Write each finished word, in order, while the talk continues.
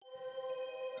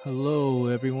Hello,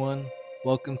 everyone.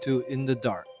 Welcome to In the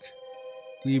Dark.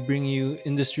 We bring you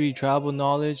industry travel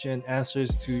knowledge and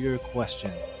answers to your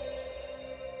questions.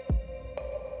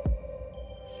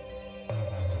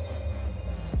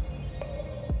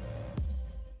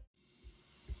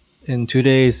 In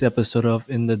today's episode of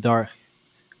In the Dark,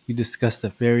 we discuss a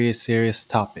very serious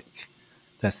topic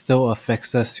that still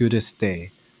affects us to this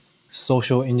day: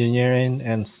 social engineering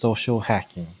and social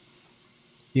hacking.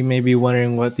 You may be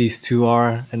wondering what these two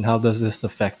are and how does this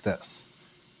affect us.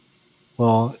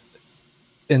 Well,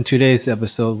 in today's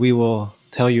episode, we will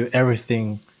tell you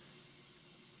everything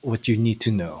what you need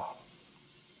to know.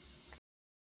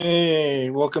 Hey,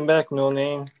 welcome back, No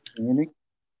Name. Can you hear me?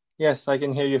 Yes, I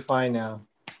can hear you fine now.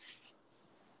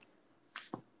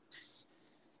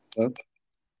 Hello?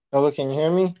 Hello, can you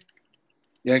hear me?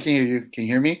 Yeah, I can hear you. Can you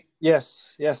hear me?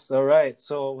 Yes, all right.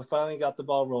 So we finally got the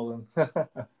ball rolling. Oh,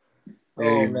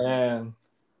 Hey, man.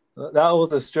 That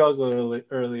was a struggle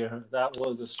earlier. That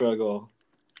was a struggle.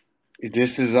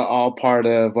 this is all part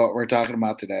of what we're talking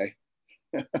about today.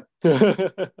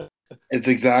 It's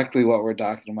exactly what we're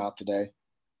talking about today.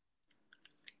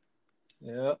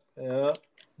 Yep.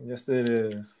 Yes, it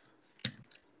is.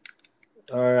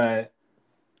 All right.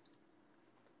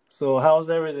 So how's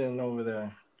everything over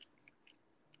there?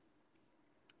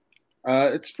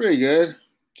 It's pretty good.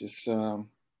 Just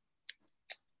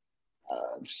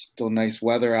still nice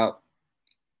weather out.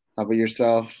 How about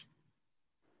yourself?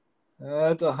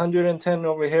 It's 110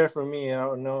 over here for me. I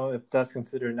don't know if that's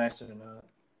considered nice or not.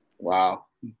 Wow.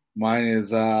 Mine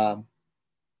is more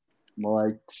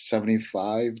like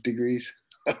 75 degrees.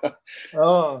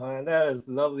 Oh, man, that is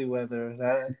lovely weather.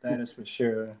 That is for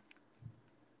sure.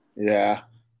 Yeah.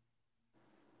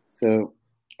 So,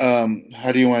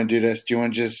 how do you want to do this? Do you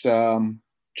want to just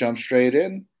jump straight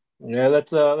in? Yeah,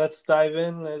 let's dive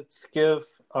in. Let's give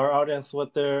our audience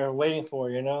what they're waiting for.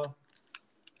 There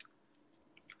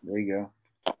you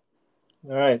All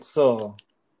right, so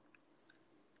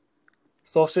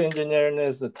social engineering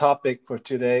is the topic for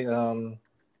today.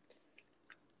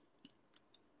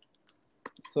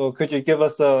 So could you give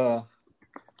us a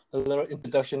little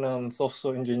introduction on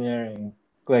social engineering,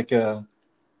 like a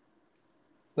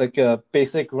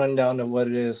basic rundown of what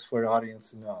it is for the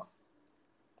audience to know?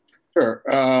 go. Sure.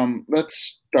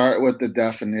 Let's start with the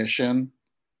definition.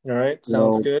 All right,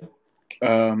 sounds So, good.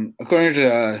 according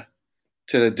to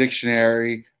the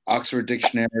dictionary, Oxford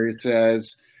Dictionary, it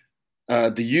says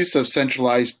the use of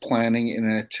centralized planning in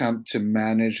an attempt to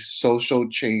manage social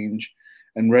change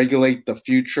and regulate the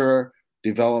future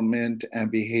development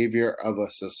and behavior of a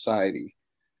society.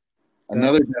 Got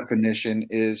Another definition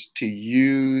is to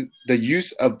use the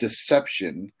use of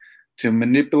deception to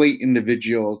manipulate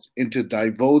individuals into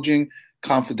divulging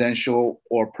confidential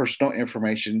or personal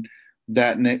information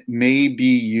that may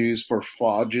be used for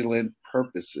fraudulent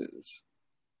purposes.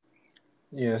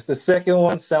 Yes, the second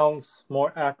one sounds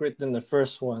more accurate than the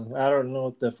first one. I don't know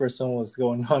what the first one was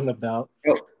going on about.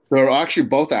 Oh, they're actually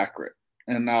both accurate,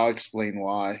 and I'll explain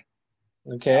why.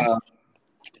 Okay. Uh,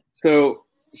 so,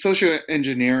 social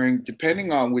engineering,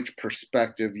 depending on which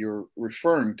perspective you're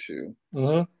referring to.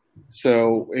 Mm-hmm.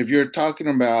 So, if you're talking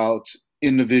about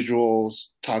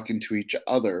individuals talking to each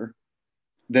other,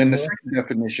 then the Mm-hmm. second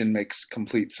definition makes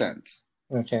complete sense.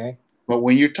 Okay. But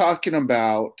when you're talking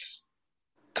about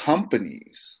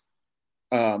companies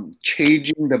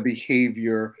changing the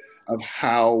behavior of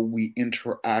how we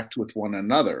interact with one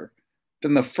another,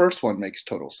 then the first one makes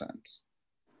total sense.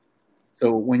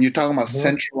 So when you're talking about Mm-hmm.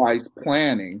 centralized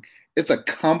planning, it's a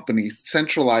company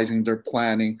centralizing their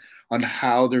planning on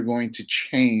how they're going to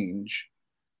change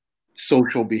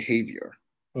social behavior.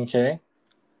 Okay.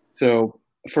 So,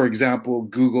 for example,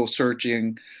 Google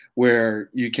searching, where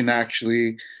you can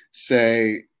actually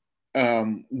say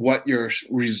what your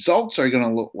results are going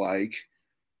to look like,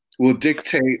 will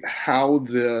dictate how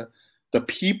the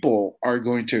people are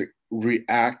going to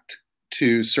react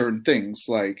to certain things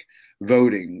like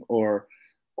voting or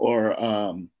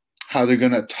how they're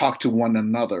going to talk to one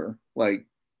another. Like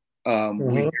we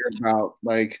Mm-hmm. hear about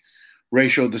like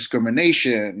racial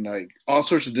discrimination, like all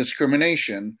sorts of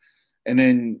discrimination, and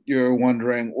then you're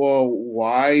wondering, well,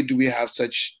 why do we have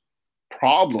such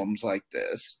problems like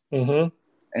this? Mm-hmm.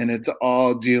 And it's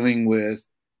all dealing with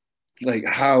like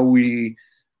how we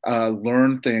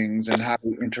learn things and how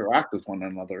we interact with one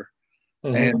another.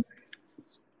 Mm-hmm. And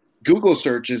Google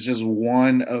search is just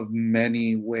one of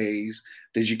many ways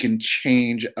that you can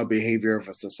change a behavior of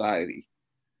a society.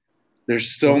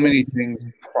 There's so many things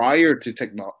prior to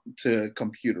to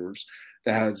computers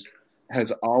that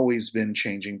has always been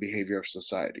changing behavior of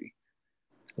society.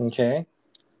 Okay.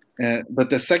 And but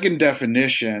the second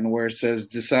definition, where it says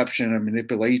deception or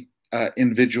manipulate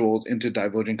individuals into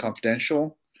divulging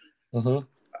confidential, Mm-hmm.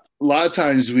 a lot of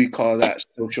times we call that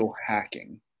social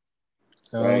hacking,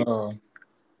 right? Oh.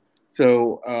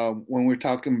 So when we're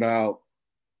talking about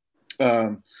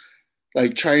um,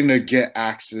 like trying to get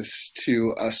access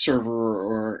to a server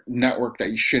or network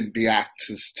that you shouldn't be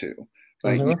access to,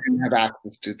 like you Mm-hmm. shouldn't have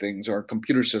access to things, or a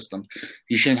computer system,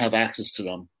 you shouldn't have access to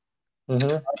them.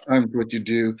 Mm-hmm. Sometimes what you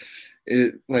do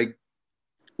is like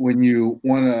when you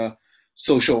want to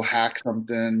social hack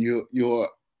something,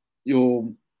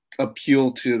 you'll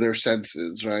appeal to their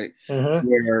senses, right? Mm-hmm.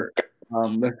 Where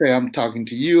let's say I'm talking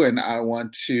to you and I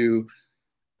want to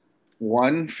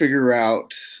one figure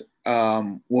out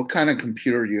what kind of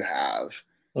computer you have.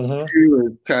 Mm-hmm. Two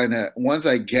is kind of once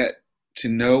I get to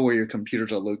know where your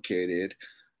computers are located,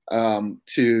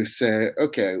 to say,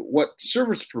 okay, what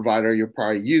service provider you're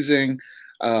probably using,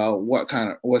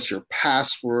 what's your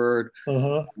password,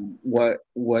 Mm-hmm.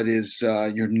 what is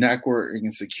your networking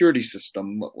and security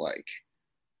system look like.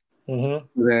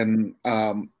 Mm-hmm. Then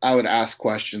I would ask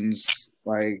questions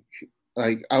like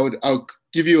I would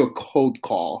give you a cold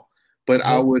call, but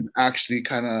I Mm-hmm. would actually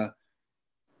kind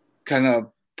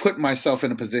of put myself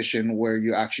in a position where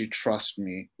you actually trust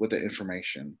me with the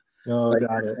information. Oh, Like got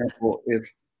for it. example,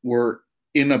 if we're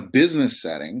in a business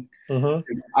setting, Mm-hmm.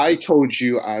 if I told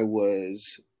you I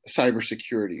was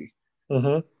cybersecurity,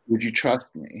 Mm-hmm. would you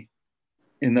trust me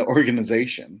in the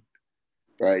organization?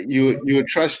 Right? You would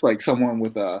trust like someone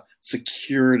with a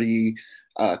security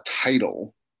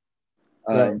title,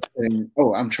 Right. saying,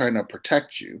 "Oh, I'm trying to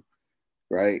protect you."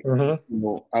 Right? Mm-hmm.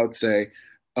 Well, I would say,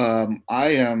 "I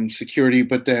am security,"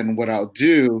 but then what I'll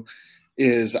do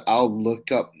is I'll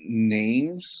look up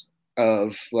names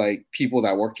of like people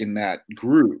that work in that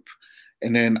group,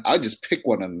 and then I just pick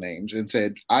one of the names and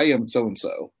said, "I am so and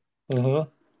so." Mm-hmm.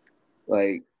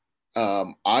 Like,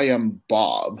 I am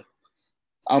Bob.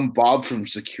 I'm Bob from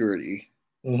security.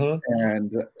 Mm-hmm.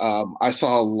 And I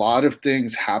saw a lot of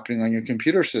things happening on your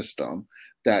computer system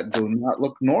that do not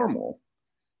look normal.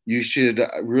 You should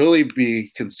really be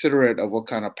considerate of what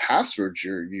kind of passwords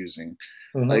you're using.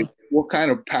 Like, Mm-hmm. what kind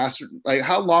of password, like,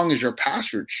 how long is your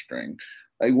password string?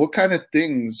 Like, what kind of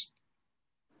things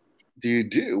do you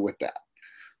do with that?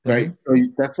 Right? Mm-hmm.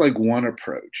 So that's like one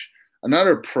approach.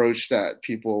 Another approach that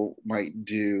people might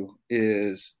do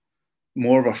is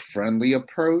more of a friendly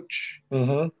approach,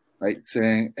 Mm-hmm. like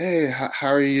saying, "Hey, how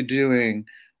are you doing?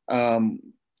 Um,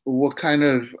 what kind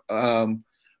of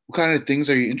things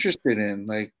are you interested in?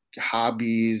 Like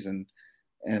hobbies and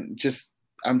just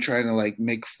I'm trying to like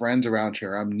make friends around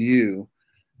here. I'm new."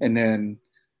 And then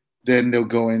they'll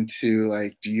go into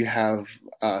like, "Do you have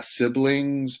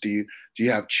siblings? Do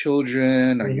you have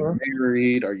children? Are you Mm-hmm.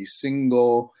 married? Are you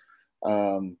single?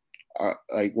 Um,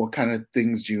 like what kind of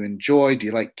things do you enjoy? Do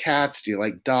you like cats? Do you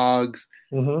like dogs?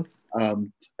 Mm-hmm.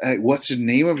 um, hey, what's the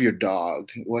name of your dog?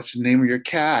 What's the name of your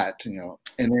cat? And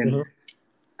then Mm-hmm.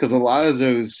 because a lot of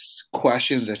those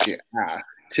questions that you ask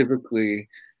typically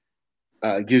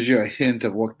gives you a hint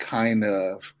of what kind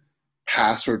of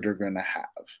password they're going to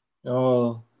have.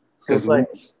 Oh, so Because it's like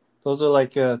those are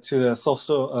like to the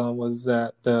social was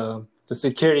that the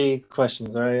security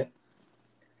questions, right?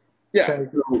 yeah, Trying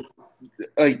to, so,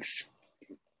 like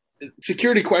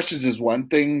security questions is one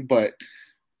thing, but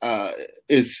uh,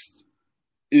 it's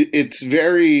it's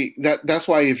very that's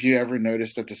why if you ever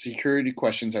notice that the security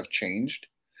questions have changed.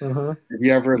 mm-hmm. If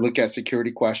you ever look at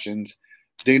security questions,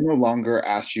 they no longer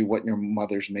ask you what your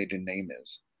mother's maiden name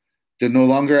is. They no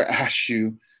longer ask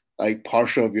you like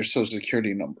partial of your social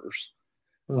security numbers.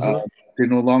 Uh, Mm-hmm. they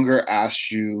no longer ask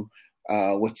you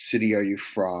what city are you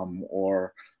from,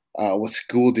 or what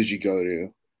school did you go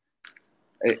to,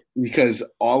 because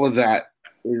all of that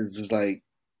is like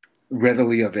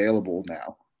readily available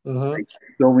now. Mm-hmm. Like,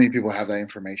 so many people have that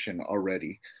information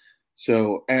already.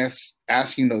 So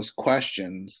asking those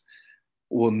questions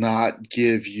will not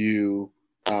give you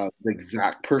the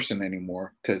exact person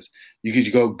anymore, because you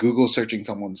could go Google searching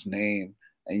someone's name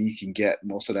and you can get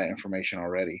most of that information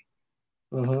already.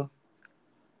 Mm-hmm.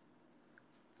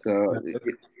 So,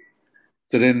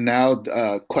 so then now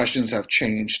questions have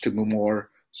changed to more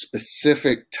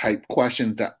specific type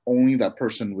questions that only that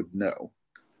person would know.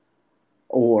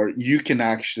 Or you can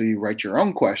actually write your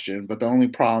own question, but the only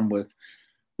problem with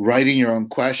writing your own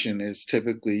question is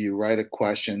typically you write a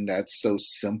question that's so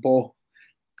simple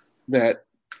that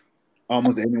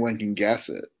almost anyone can guess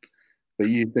it. But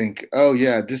you think, oh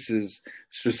yeah, this is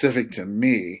specific to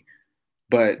me.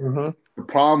 But Mm-hmm. the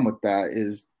problem with that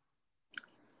is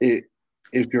it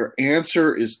if your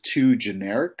answer is too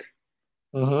generic,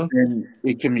 Mm-hmm. then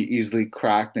it can be easily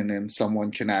cracked, and then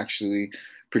someone can actually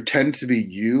pretend to be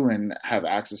you and have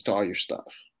access to all your stuff.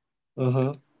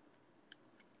 Mm-hmm.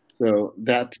 So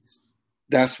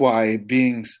that's why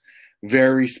being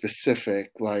very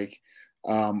specific, like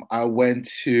I went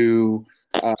to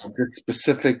this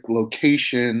specific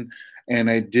location and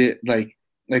I did like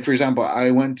for example,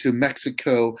 I went to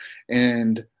Mexico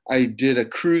and I did a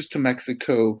cruise to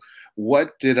Mexico.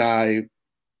 What did I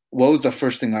what was the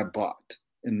first thing I bought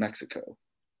in Mexico,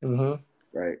 Mm-hmm.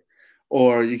 right?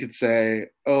 Or you could say,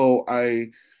 oh, I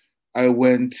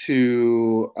went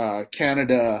to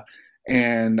Canada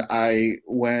and I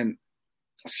went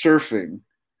surfing.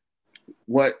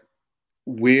 What,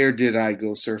 where did I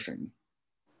go surfing?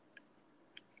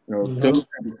 You know, Mm-hmm. those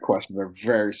kind of questions are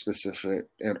very specific,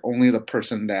 and only the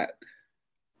person that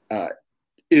uh,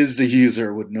 is the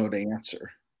user would know the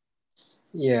answer.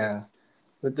 Yeah.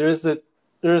 But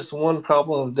there's one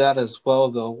problem with that as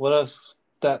well though. What if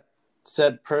that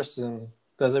said person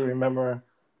doesn't remember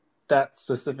that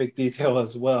specific detail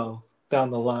as well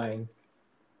down the line?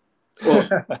 Well,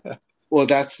 well,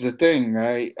 that's the thing,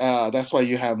 right? That's why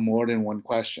you have more than one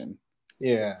question.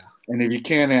 Yeah. And if you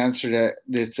can't answer that,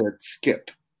 it's a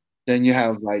skip. Then you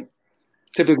have like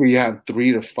typically you have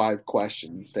 3 to 5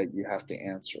 questions that you have to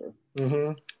answer.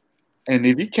 Mm-hmm. And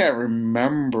if you can't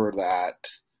remember that,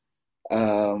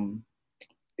 um,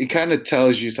 it kind of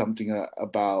tells you something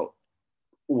about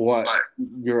what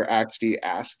you're actually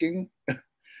asking,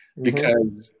 Mm-hmm.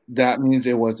 because that means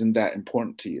it wasn't that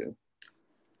important to you.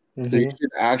 So you Mm-hmm.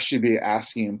 should actually be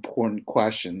asking important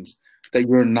questions that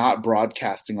you're not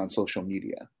broadcasting on social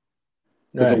media.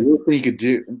 Because the Right. worst thing you could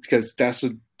do, because that's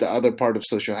what the other part of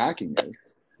social hacking is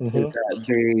Mm-hmm. that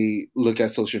they look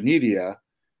at social media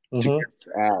to Mm-hmm.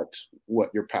 get at what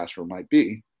your password might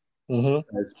be.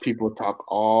 Mm-hmm. As people talk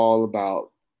all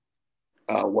about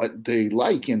what they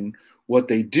like and what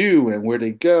they do and where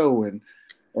they go and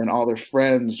all their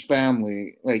friends,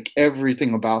 family, like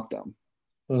everything about them.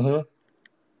 Mm-hmm.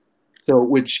 So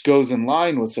which goes in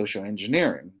line with social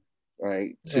engineering,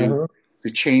 right? Uh-huh.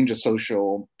 To change a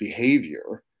social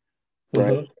behavior,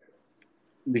 right?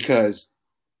 Mm-hmm. Because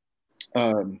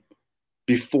um,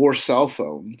 before cell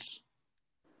phones,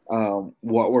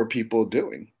 what were people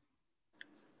doing,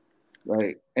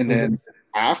 right? And Mm-hmm. then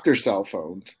after cell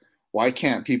phones, why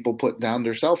can't people put down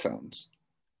their cell phones?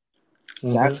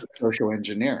 That's Mm-hmm. social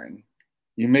engineering.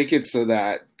 You make it so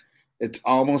that it's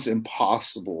almost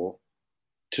impossible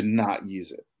to not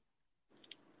use it,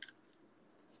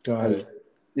 Got like, it.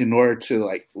 in order to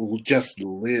like just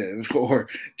live or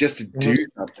just to do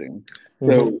Mm-hmm. something. Mm-hmm.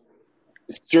 So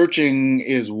searching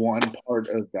is one part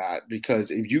of that,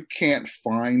 because if you can't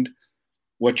find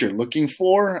what you're looking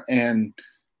for and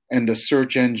the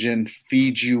search engine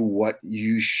feeds you what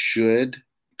you should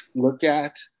look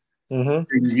at, Mm-hmm.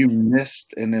 then you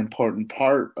missed an important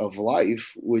part of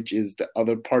life, which is the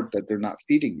other part that they're not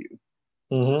feeding you.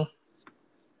 Mm-hmm.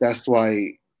 That's why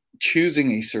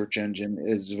choosing a search engine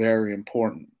is very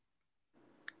important,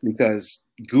 because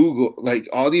Google, like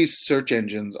all these search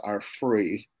engines are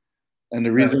free. And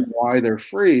the Right. reason why they're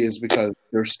free is because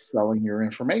they're selling your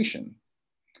information.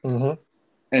 Mm-hmm.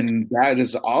 And that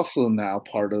is also now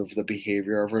part of the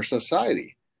behavior of our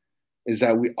society, is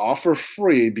that we offer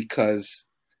free because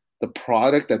the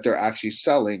product that they're actually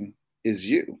selling is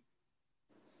you.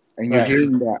 And you're Right.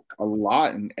 hearing that a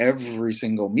lot in every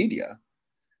single media,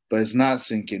 but it's not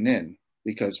sinking in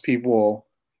because people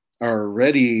are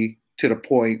already to the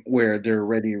point where they're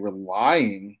already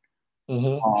relying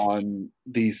Mm-hmm. on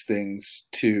these things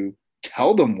to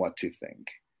tell them what to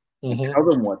think and Mm-hmm. tell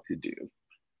them what to do.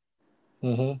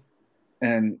 Mm-hmm.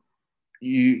 And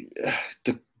you,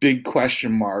 the big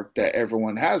question mark that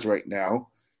everyone has right now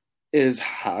is,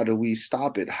 how do we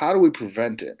stop it? How do we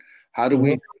prevent it? How do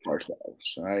we Mm-hmm. help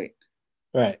ourselves, right?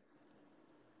 Right.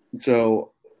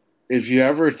 So if you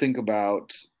ever think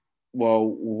about, well,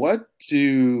 what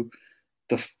do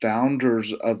the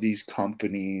founders of these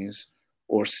companies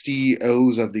or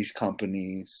CEOs of these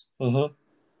companies, Mm-hmm.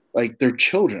 like their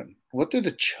children, what do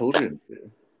the children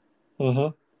do?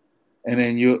 Mm-hmm. And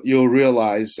then you'll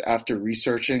realize after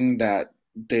researching that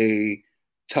they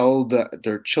tell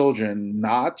their children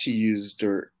not to use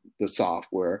the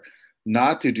software,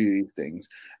 not to do these things,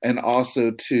 and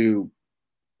also to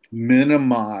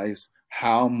minimize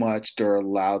how much they're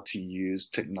allowed to use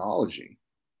technology,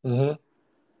 Mm-hmm.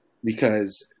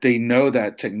 because they know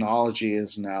that technology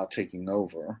is now taking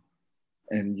over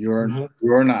and Mm-hmm.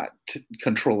 you're not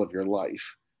control of your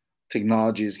life.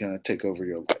 Technology is going to take over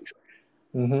your life.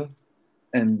 Mm-hmm.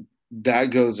 And that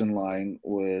goes in line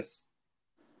with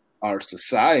our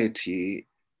society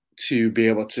to be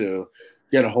able to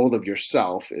get a hold of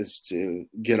yourself is to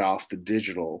get off the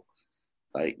digital,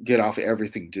 like get off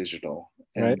everything digital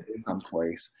and Right. get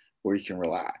someplace where you can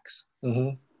relax.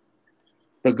 Mm-hmm.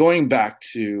 But going back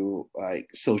to like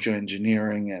social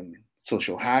engineering and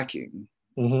social hacking,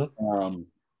 Mm-hmm. um,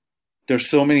 there's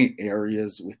so many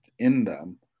areas within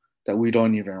them that we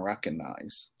don't even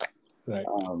recognize. Right.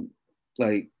 Um,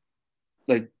 like,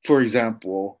 like for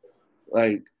example,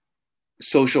 like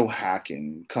social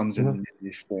hacking comes Mm-hmm. in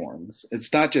many forms.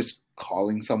 It's not just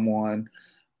calling someone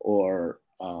or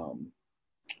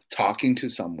talking to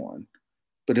someone,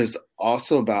 but it's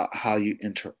also about how you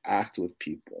interact with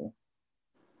people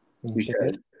Okay.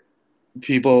 because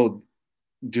people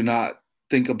do not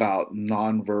think about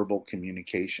nonverbal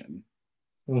communication.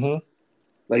 Mm-hmm.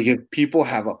 Like if people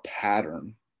have a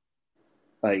pattern,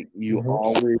 like you Mm-hmm.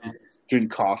 always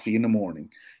drink coffee in the morning,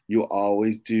 you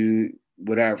always do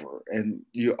whatever, and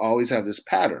you always have this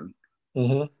pattern.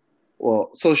 Mm-hmm.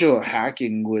 Well, social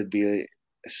hacking would be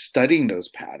studying those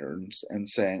patterns and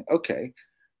saying, okay,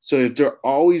 so if they're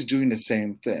always doing the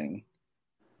same thing,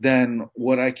 then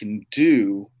what I can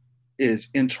do is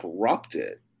interrupt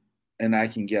it and I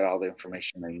can get all the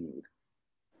information I need.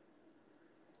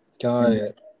 Got And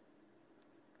it.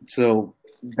 so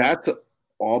that's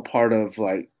all part of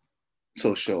like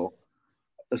social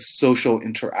a social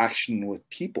interaction with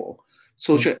people.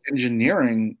 Social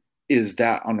engineering is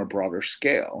that on a broader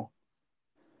scale.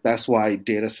 That's why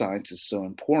data science is so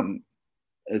important.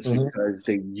 It's Mm-hmm. because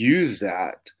they use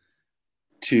that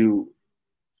to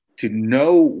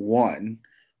know one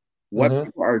what Mm-hmm.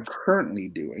 people are currently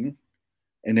doing,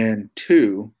 and then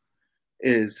two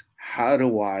is how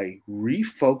do I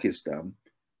refocus them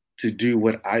to do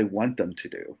what I want them to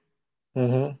do.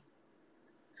 Mm-hmm.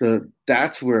 So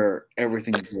that's where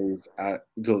everything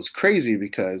goes crazy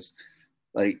because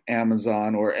like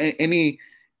Amazon or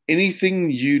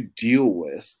anything you deal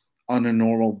with on a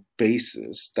normal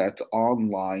basis that's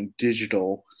online,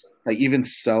 digital, like even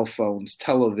cell phones,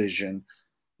 television,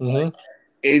 Mm-hmm.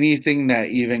 anything that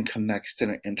even connects to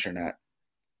the internet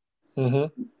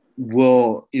Mm-hmm.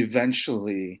 will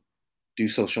eventually do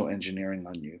social engineering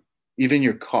on you, even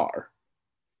your car,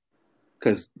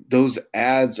 because those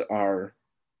ads are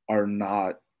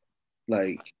not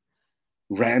like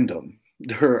random.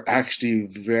 They're actually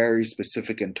very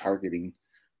specific in targeting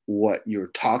what you're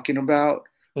talking about,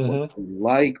 what Mm-hmm. you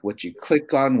like, what you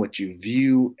click on, what you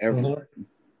view, Mm-hmm.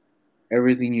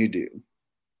 everything you do.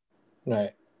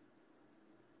 Right.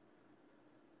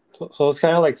 So it's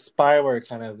kind of like spyware,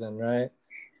 kind of then, right?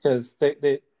 Because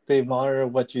they monitor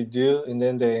what you do, and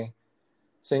then they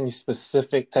send you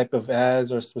specific type of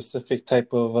ads or specific type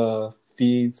of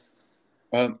feeds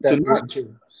So that you're not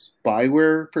into.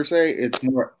 spyware per se, it's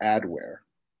more adware.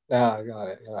 Ah, got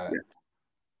it. Got Yeah. it.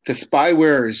 Because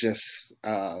spyware is just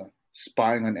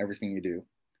spying on everything you do.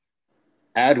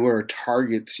 Adware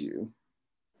targets you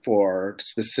for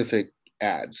specific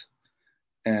ads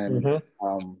and Mm-hmm.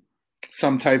 um,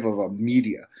 some type of a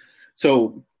media.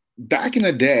 So back in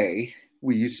the day,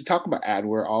 we used to talk about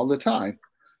adware all the time.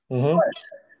 Mm-hmm.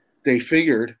 They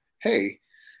figured, hey,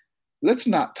 let's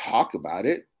not talk about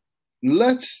it.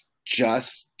 Let's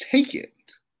just take it.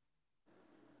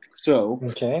 So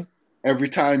Okay. every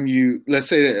time you, let's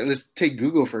say, let's take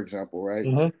Google for example, right?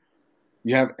 Mm-hmm.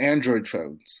 You have Android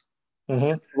phones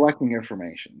Mm-hmm. collecting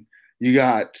information. You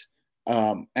got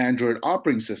Android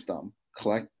operating system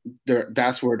collect.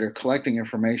 That's where they're collecting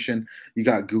information. You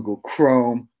got Google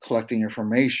Chrome collecting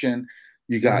information.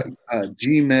 You got Mm-hmm.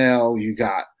 Gmail. You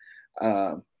got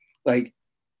uh, like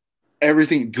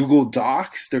everything. Google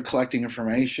Docs. They're collecting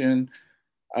information.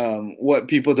 What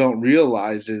people don't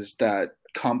realize is that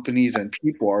companies and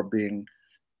people are being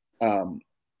um,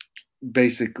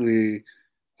 basically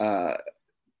uh,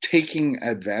 taking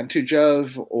advantage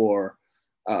of or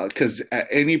because at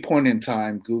any point in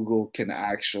time Google can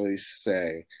actually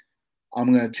say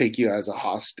I'm going to take you as a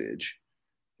hostage.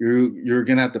 You're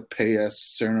going to have to pay us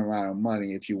a certain amount of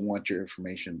money if you want your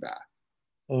information back,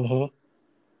 Mm-hmm.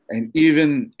 and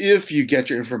even if you get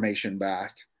your information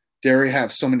back, they already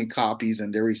have so many copies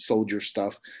and they already sold your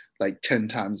stuff like 10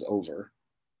 times over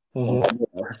or Mm-hmm.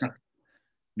 more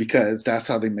because that's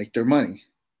how they make their money.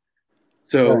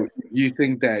 Right. So you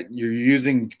think that you're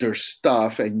using their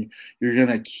stuff and you're going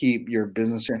to keep your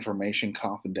business information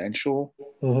confidential?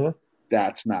 Mm-hmm.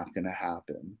 That's not going to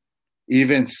happen.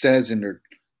 Even says in their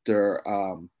their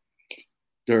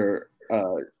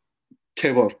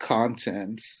table of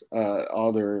contents,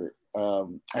 all their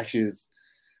actually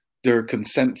their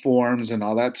consent forms and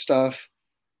all that stuff.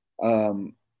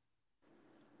 Um,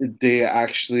 they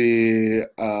actually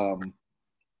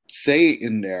say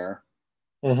in there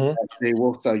Mm-hmm. They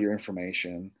will sell your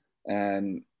information,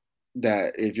 and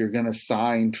that if you're going to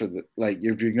sign for the, like,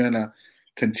 if you're going to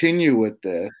continue with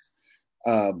this,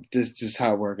 this is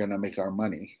how we're going to make our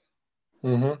money.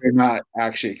 Mm-hmm. They're not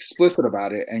actually explicit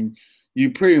about it, and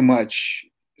you pretty much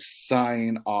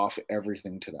sign off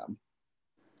everything to them,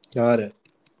 Got it.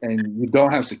 and you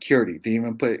don't have security. They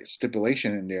even put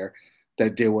stipulation in there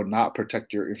that they will not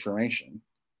protect your information.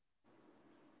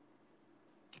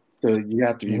 So you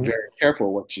have to be Mm-hmm. very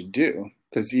careful what you do,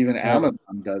 because even Right.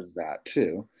 Amazon does that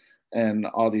too, and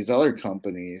all these other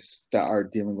companies that are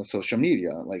dealing with social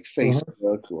media like Mm-hmm.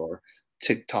 Facebook or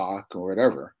TikTok or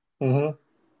whatever. Mm-hmm.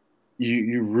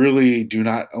 You really do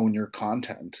not own your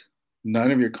content. None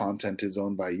of your content is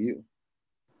owned by you.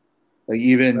 Like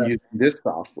even Right. using this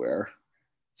software,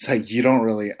 it's like you don't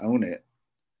really own it.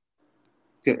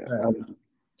 Right. Um,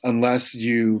 unless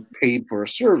you paid for a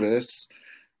service,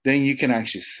 then you can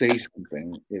actually say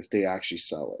something if they actually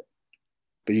sell it.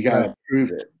 But you got Right. to prove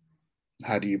it.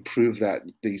 How do you prove that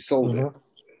they sold it? Mm-hmm.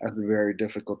 That's very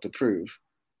difficult to prove.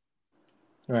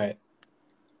 Right.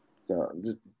 So,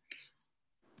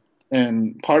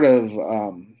 and part of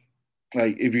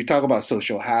like if you talk about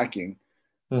social hacking,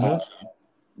 uh, Mm-hmm.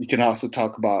 you can also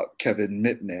talk about Kevin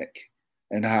Mitnick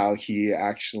and how he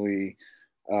actually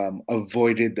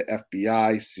avoided the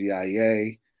FBI,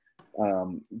 CIA,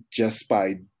 just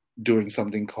by doing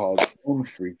something called phone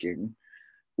freaking,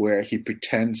 where he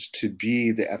pretends to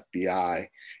be the FBI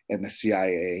and the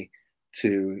CIA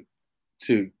to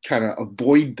kind of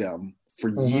avoid them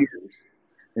for Mm-hmm. years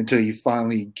until he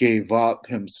finally gave up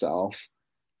himself,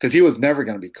 because he was never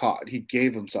going to be caught. He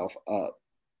gave himself up,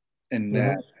 and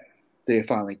then Mm-hmm. they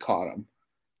finally caught him.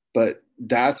 But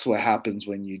that's what happens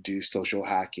when you do social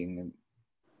hacking, and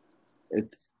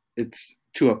it's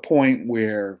to a point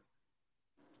where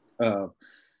uh,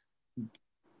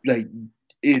 like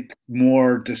it's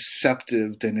more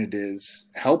deceptive than it is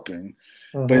helping.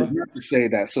 But it's Mm-hmm. not to say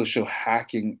that social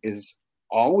hacking is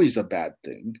always a bad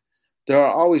thing. There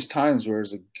are always times where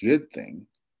it's a good thing.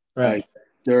 Right. Like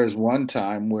there was one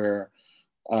time where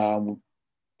um,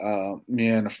 me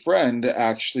and a friend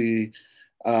actually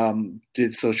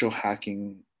did social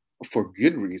hacking for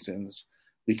good reasons,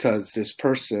 because this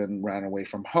person ran away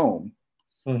from home,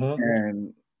 Mm-hmm.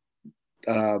 and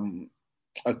um,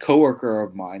 a coworker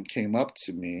of mine came up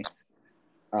to me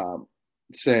um,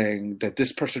 saying that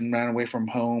this person ran away from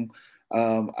home.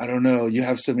 I don't know. You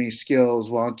have so many skills.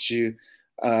 Why don't you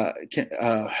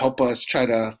help us try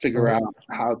to figure Mm-hmm. out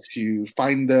how to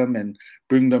find them and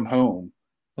bring them home?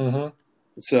 Mm-hmm.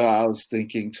 So I was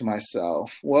thinking to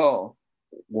myself, well,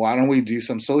 why don't we do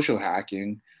some social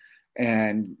hacking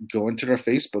and go into their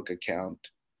Facebook account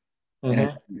and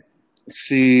Mm-hmm.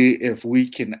 see if we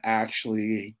can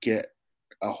actually get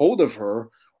a hold of her,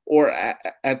 or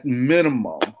at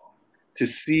minimum to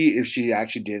see if she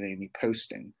actually did any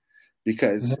posting.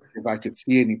 Because if I could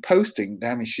see any posting,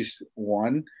 that means she's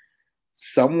one,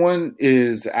 someone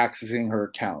is accessing her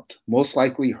account, most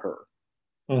likely her,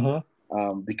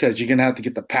 Mm-hmm. because you're gonna have to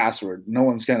get the password. No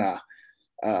one's gonna.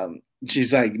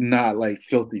 She's like not like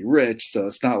filthy rich, so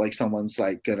it's not like someone's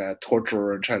like gonna torture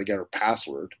her and try to get her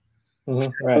password.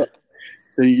 Mm-hmm. Right.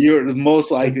 So you're most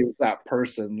likely that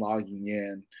person logging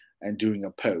in and doing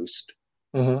a post.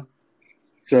 Mm-hmm.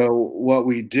 So what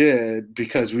we did,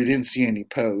 because we didn't see any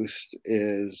post,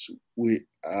 is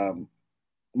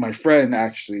my friend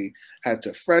actually had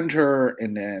to friend her,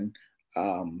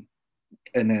 um,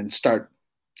 and then start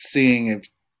seeing if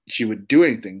she would do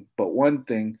anything. But one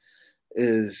thing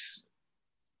is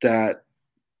that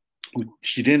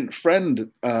she didn't do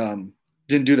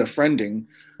the friending.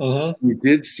 Mm-hmm. We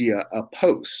did see a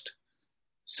post.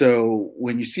 So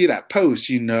when you see that post,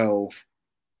 you know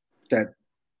that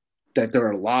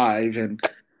they're alive,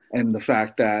 and the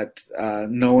fact that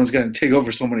no one's going to take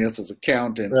over somebody else's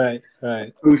account and Right.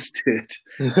 Right. post it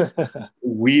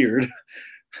weird.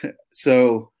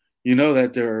 So you know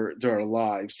that they're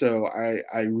alive. So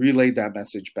I relayed that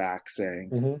message back saying,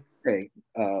 Mm-hmm. hey,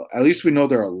 at least we know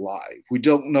they're alive. We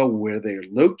don't know where they're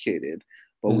located,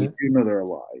 but we Mm-hmm. do know they're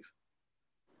alive.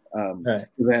 Right. So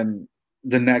then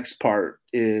the next part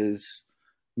is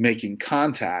making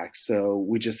contacts. So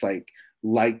we just like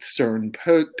liked certain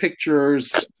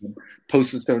pictures,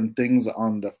 posted certain things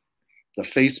on the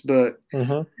Facebook,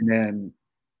 Mm-hmm. and then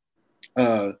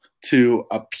to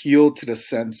appeal to the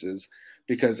senses,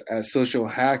 because as social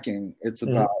hacking, it's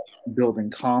about Mm-hmm. building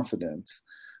confidence.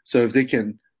 So if they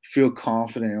can feel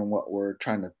confident in what we're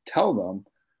trying to tell them,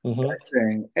 Mm-hmm.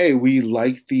 saying, hey, we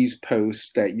like these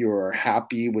posts that you're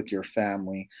happy with your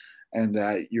family and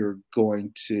that you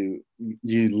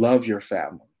love your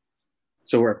family.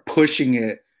 So we're pushing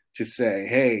it to say,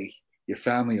 hey, your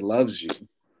family loves you,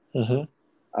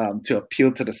 Mm-hmm. to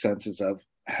appeal to the senses of,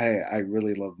 hey, I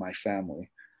really love my family.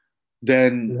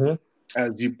 Then Mm-hmm.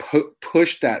 as you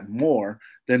push that more,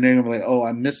 then they're gonna be like, oh,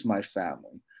 I miss my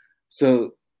family.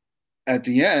 So at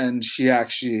the end, she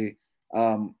actually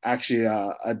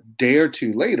a day or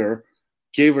two later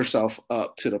gave herself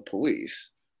up to the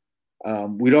police.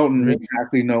 We don't Mm-hmm.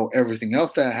 exactly know everything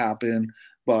else that happened,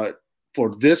 but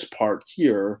for this part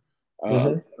here,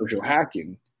 Mm-hmm. social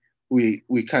hacking, we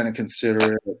kind of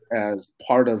consider it as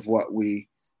part of what we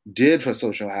did for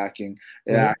social hacking.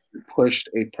 It Mm-hmm. actually pushed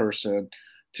a person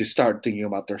to start thinking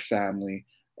about their family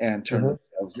and turn Mm-hmm.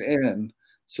 themselves in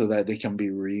so that they can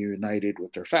be reunited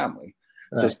with their family.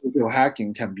 So Right. social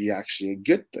hacking can be actually a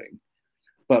good thing,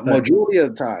 but Right. majority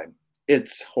of the time,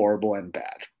 it's horrible and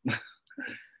bad.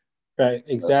 Right.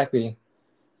 Exactly.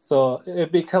 So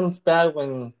it becomes bad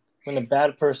when a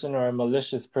bad person or a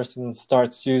malicious person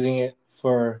starts using it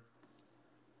for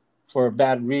a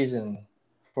bad reason,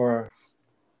 for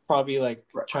probably like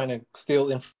Right. trying to steal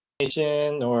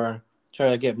information or try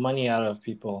to get money out of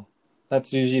people.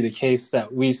 That's usually the case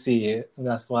that we see it, and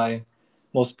that's why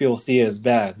most people see it as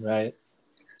bad, right?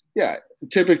 Yeah,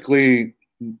 typically,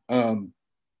 um,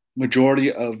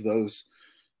 majority of those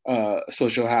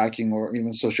social hacking or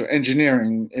even social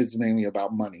engineering is mainly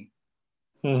about money.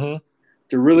 Mm-hmm.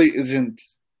 There really isn't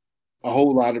a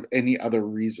whole lot of any other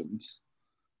reasons,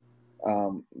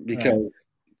 Right. because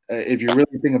if you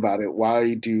really think about it,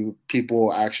 why do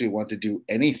people actually want to do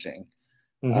anything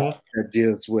Mm-hmm. that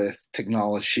deals with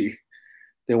technology?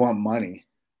 They want money.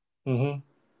 Mm-hmm.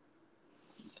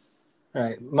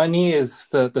 Right. Money is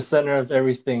the center of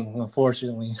everything,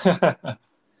 unfortunately.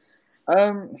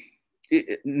 Um,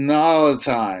 not all the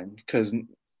time, because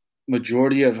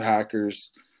majority of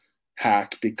hackers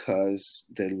hack because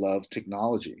they love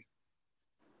technology.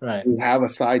 Right. They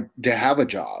have a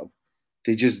job.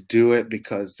 They just do it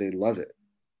because they love it.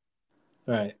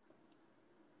 Right.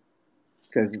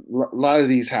 Because a lot of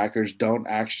these hackers don't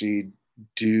actually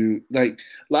do, like,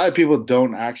 a lot of people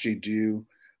don't actually do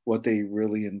what they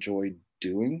really enjoy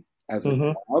doing as a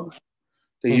Mm-hmm. job.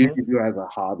 They Mm-hmm. usually do it as a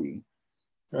hobby.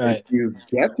 If Right. you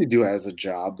get to do it as a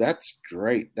job, that's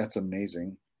great. That's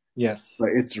amazing. Yes. But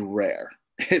it's rare.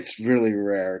 It's really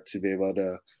rare to be able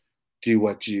to do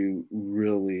what you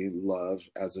really love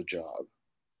as a job.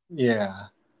 Yeah.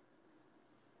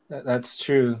 That's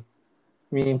true.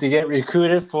 I mean, to get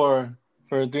recruited for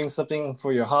doing something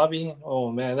for your hobby,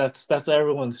 oh man, that's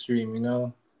everyone's dream, you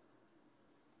know.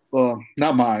 Well,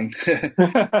 not mine,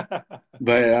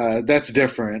 but that's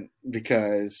different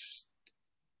because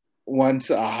once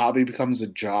a hobby becomes a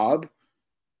job,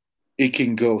 it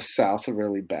can go south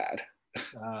really bad.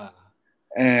 Ah,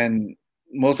 And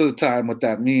most of the time, what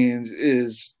that means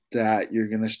is that you're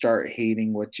going to start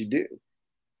hating what you do.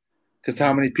 Because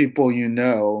how many people you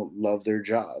know love their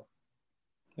job?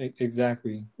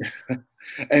 exactly.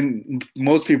 And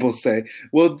most people say,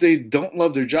 well, they don't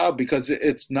love their job because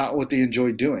it's not what they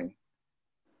enjoy doing.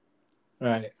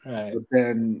 Right, right. But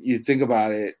then you think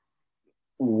about it,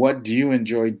 what do you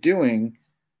enjoy doing?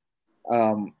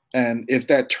 And if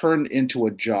that turned into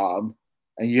a job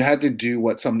and you had to do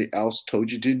what somebody else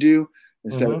told you to do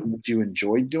instead of Mm-hmm. what you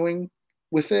enjoyed doing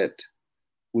with it,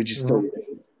 would you still?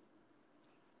 Mm-hmm.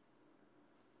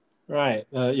 Right.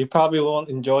 You probably won't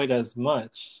enjoy it as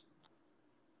much.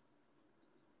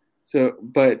 So,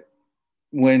 but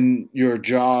when your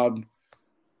job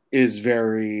is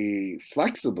very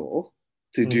flexible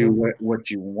to do Mm-hmm. what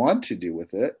you want to do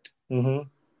with it, Mm-hmm.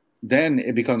 then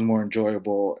it becomes more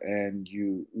enjoyable and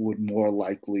you would more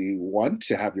likely want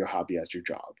to have your hobby as your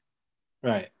job.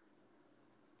 Right.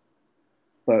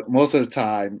 But most of the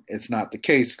time, it's not the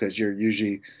case because you're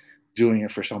usually doing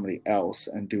it for somebody else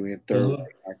and doing it their way, Mm-hmm.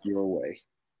 not your way.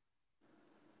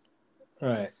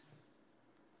 Right.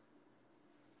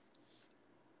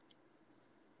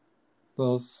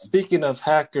 Well, speaking of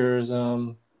hackers,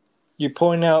 you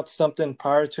point out something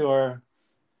prior to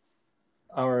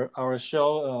our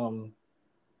show.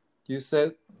 You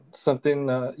said something.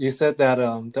 You said that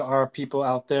there are people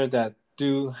out there that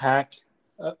do hack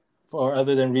uh, for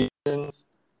other than reasons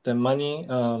than money.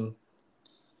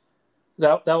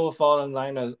 That will fall in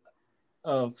line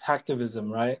of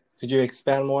hacktivism, right? Could you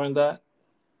expand more on that?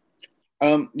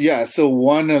 Yeah, so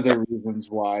one of the reasons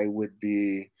why would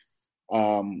be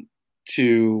um,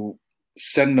 to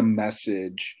send a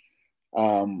message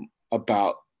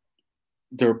about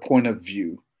their point of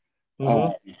view. Uh,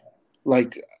 Mm-hmm.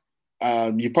 like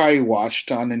you probably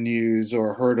watched on the news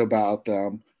or heard about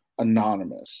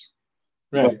Anonymous,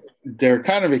 but Right. they're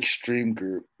kind of extreme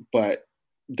group, but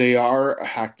they are a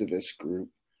hacktivist group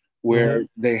where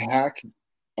Mm-hmm. they hack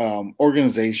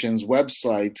organizations,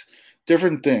 websites,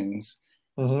 different things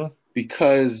Mm-hmm.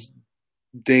 because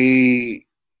they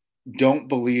don't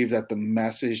believe that the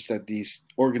message that these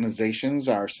organizations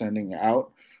are sending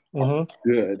out are Mm-hmm.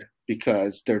 good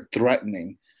because they're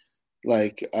threatening.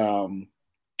 Like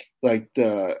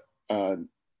the uh,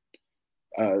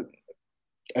 uh,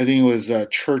 I think it was a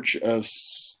Church of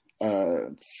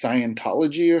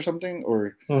Scientology or something,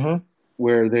 or Mm-hmm.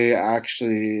 where they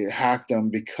actually hacked them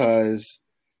because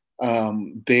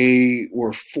they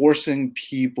were forcing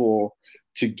people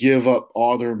to give up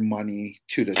all their money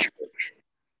to the church,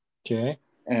 Okay.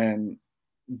 and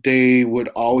they would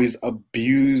always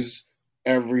abuse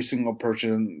every single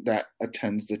person that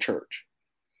attends the church.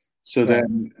 So Got it.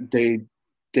 then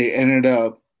they ended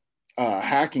up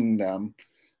hacking them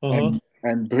Mm-hmm.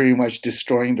 and pretty much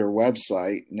destroying their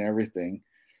website and everything,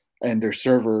 and their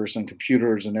servers and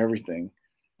computers and everything.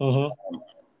 Mm-hmm.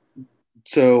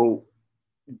 So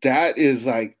that is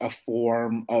like a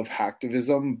form of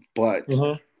hacktivism, but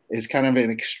Mm-hmm. it's kind of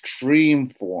an extreme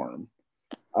form.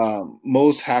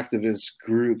 Most hacktivist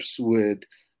groups would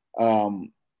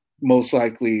um, most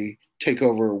likely take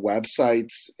over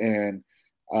websites and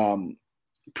um,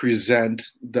 present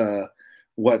the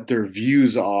what their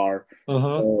views are.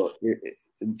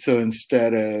 Mm-hmm. So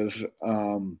instead of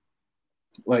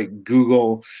like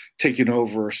Google taking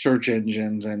over search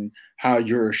engines and how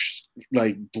you're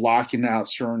like blocking out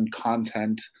certain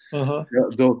content,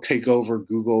 Mm-hmm. they'll take over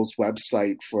Google's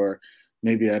website for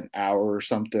maybe an hour or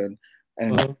something,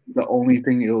 and Mm-hmm. the only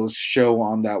thing it will show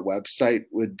on that website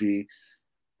would be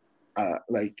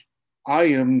like, I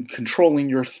am controlling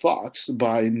your thoughts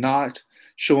by not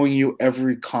showing you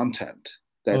every content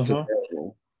that's Mm-hmm.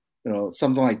 available.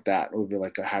 Something like that would be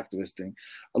like a hacktivist thing.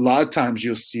 A lot of times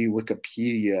you'll see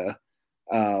Wikipedia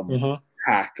um, Mm-hmm.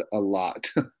 hacked a lot.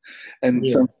 And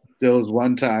Yeah. there was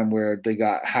one time where they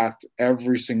got hacked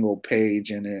every single page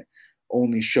and it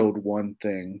only showed one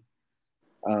thing.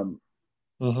 Um,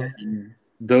 Mm-hmm.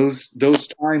 those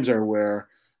times are where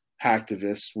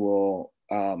hacktivists will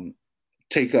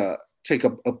take a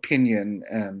opinion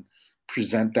and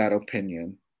present that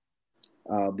opinion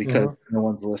because Mm-hmm. no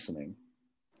one's listening.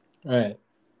 Right.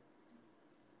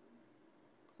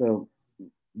 So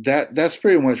that's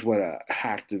pretty much what a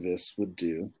hacktivist would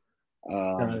do.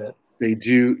 Got Um, it. they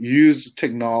do use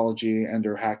technology and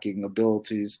their hacking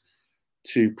abilities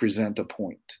to present a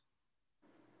point.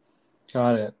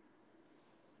 Got it.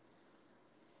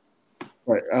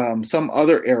 But some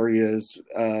other areas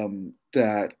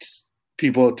that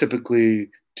people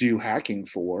typically do hacking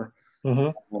for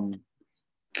Mm-hmm. um,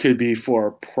 could be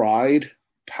for pride,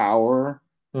 power,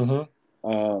 Mm-hmm.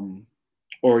 um,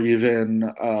 or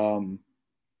even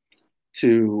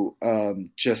to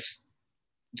just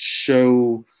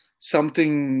show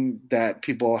something that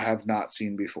people have not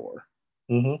seen before,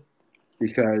 Mm-hmm.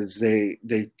 because they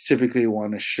typically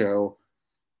want to show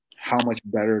how much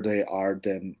better they are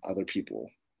than other people.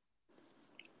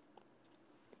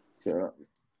 So,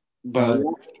 but Got a it.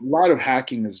 lot of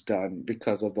hacking is done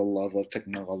because of the love of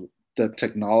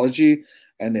technology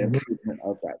and the Mm-hmm. improvement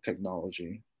of that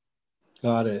technology.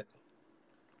 Got it.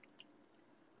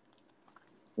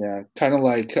 Yeah, kind of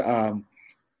like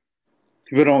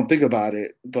people don't think about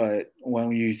it, but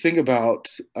when you think about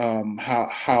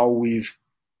how we've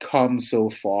come so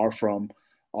far from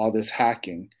all this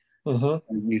hacking,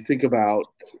 Mm-hmm. you think about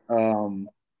um,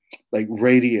 like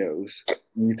radios,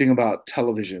 when you think about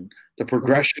television, the Mm-hmm.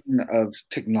 progression of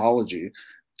technology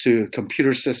to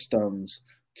computer systems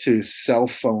to cell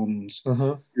phones,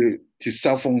 Mm-hmm. to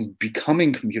cell phones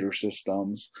becoming computer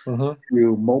systems, Mm-hmm.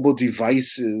 to mobile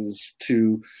devices,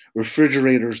 to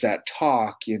refrigerators that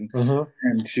talk, Mm-hmm.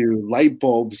 and to light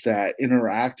bulbs that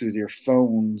interact with your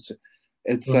phones.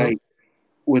 It's Mm-hmm. like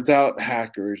without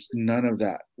hackers, none of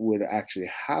that would actually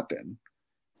happen.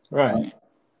 Right. Um,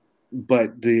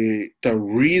 but the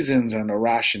reasons and the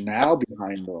rationale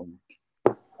behind them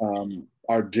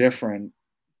are different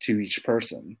to each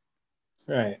person.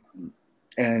 Right.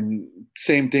 And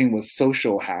same thing with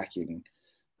social hacking.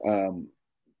 Um,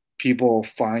 People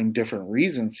find different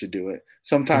reasons to do it. Mm-hmm.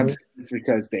 Sometimes it's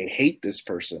because they hate this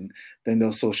person, then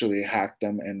they'll socially hack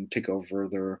them and take over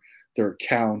their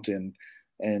account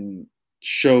and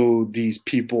show these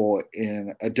people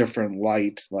in a different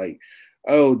light. Like,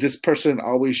 oh, this person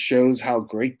always shows how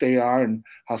great they are and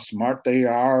how smart they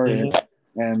are,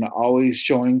 Mm-hmm. and always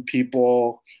showing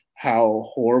people how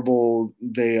horrible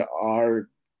they are.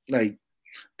 Like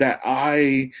that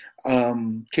I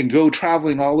can go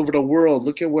traveling all over the world.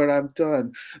 Look at what I've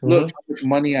done. Look Mm-hmm. how much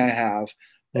money I have.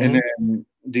 And Mm-hmm. then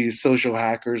these social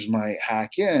hackers might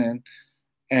hack in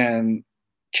and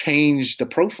change the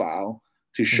profile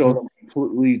to show Mm-hmm. them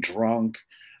completely drunk,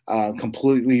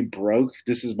 completely broke.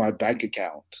 This is my bank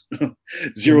account, Mm-hmm.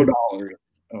 $0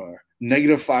 or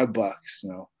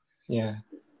 -$5. Yeah.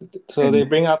 So they And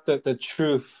bring out the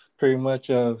truth pretty much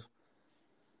of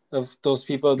those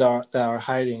people that are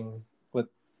hiding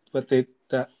what they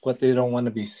don't want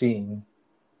to be seen.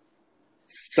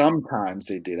 sometimes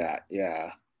they do that, yeah.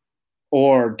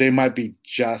 Or they might be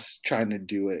just trying to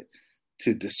do it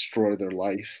to destroy their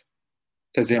life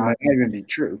because it Got might not even be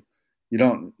true. You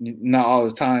don't, not all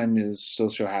the time is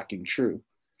social hacking true.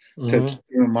 Because Mm-hmm. keep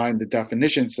in mind, the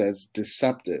definition says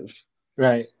deceptive.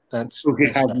 Right. We That's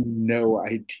have right. no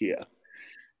idea.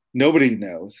 Nobody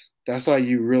knows. That's why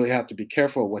you really have to be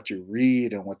careful what you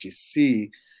read and what you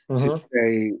see to Mm-hmm.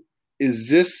 say, is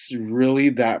this really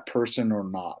that person or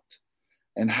not?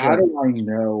 And how Right. do I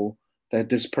know that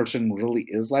this person really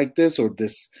is like this, or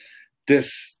this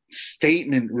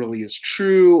statement really is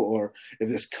true, or if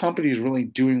this company is really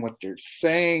doing what they're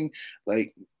saying?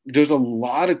 Like, there's a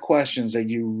lot of questions that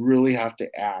you really have to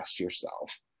ask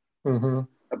yourself Mm-hmm.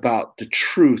 about the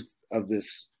truth of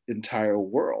this entire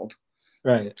world.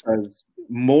 Right. Because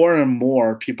more and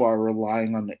more people are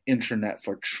relying on the internet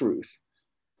for truth,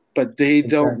 but they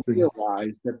don't Exactly.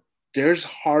 realize that there's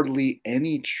hardly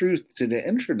any truth to the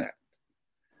internet.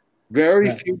 Very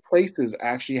Right. few places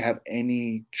actually have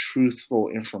any truthful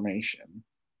information.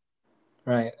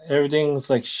 Right. Everything's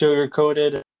like sugar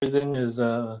coated. Everything is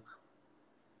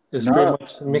pretty Not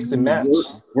much mix and match.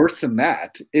 worse than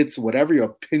that. It's whatever your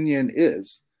opinion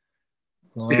is.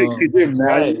 Could Oh, you that's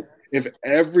right. imagine if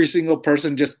every single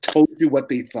person just told you what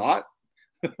they thought?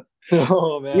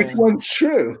 Oh Which man. one's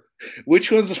true?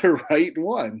 Which one's the right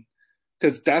one?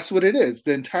 Because that's what it is.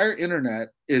 The entire internet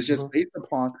is just Mm-hmm. based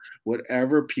upon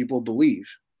whatever people believe.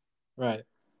 Right.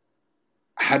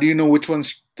 How do you know which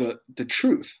one's the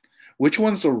truth? Which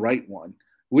one's the right one?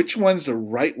 Which one's the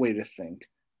right way to think?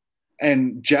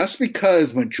 And just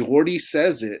because majority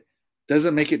says it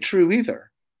doesn't make it true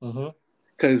either. Mm-hmm.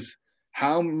 Because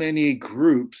how many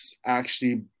groups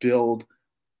actually build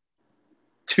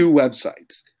 2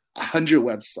 websites, 100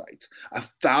 websites,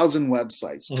 1,000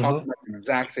 websites Mm-hmm. talking about the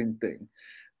exact same thing?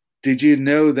 Did you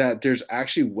know that there's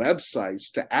actually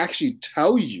websites that actually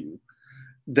tell you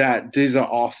that these are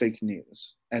all fake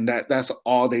news, and that's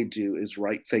all they do is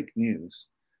write fake news,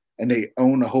 and they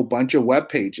own a whole bunch of web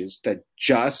pages that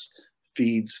just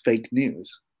feeds fake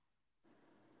news,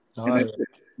 and Oh that's yeah. it.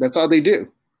 That's all they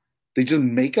do. They just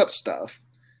make up stuff,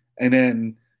 and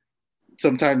then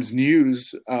sometimes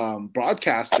news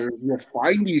broadcasters will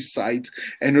find these sites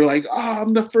and they're like, "Oh,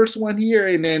 I'm the first one here,"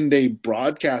 and then they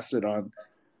broadcast it on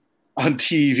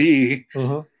TV,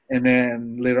 Mm-hmm. and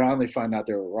then later on they find out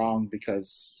they were wrong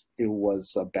because it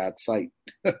was a bad site.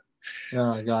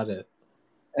 No, I got it.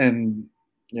 And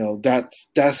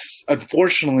that's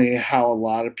unfortunately how a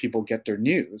lot of people get their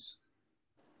news.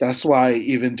 That's why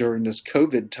even during this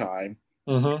COVID time,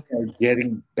 Mm-hmm. they're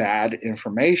getting bad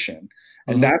information,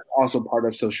 and Mm-hmm. that's also part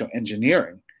of social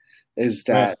engineering. Is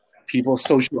Right. that people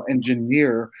social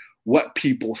engineer what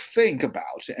people think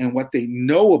about and what they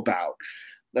know about,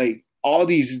 like all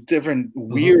these different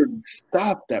Mm-hmm. weird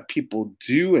stuff that people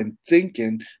do and think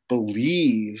and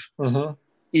believe, Mm-hmm.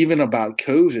 even about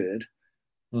COVID,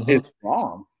 is Mm-hmm.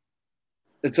 wrong.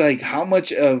 It's like, how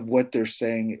much of what they're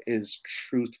saying is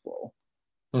truthful?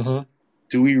 Mm-hmm.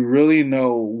 Do we really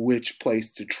know which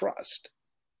place to trust?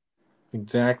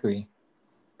 Exactly.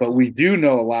 But we do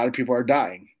know a lot of people are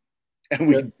dying. And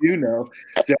we Yep. do know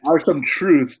there are some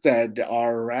truths that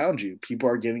are around you. People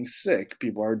are getting sick,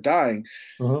 people are dying,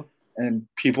 Mm-hmm. and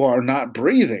people are not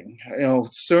breathing.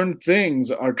 Certain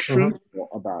things are Mm-hmm. truthful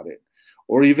about it,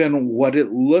 or even what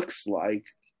it looks like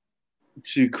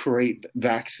to create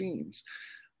vaccines.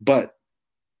 But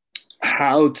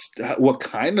what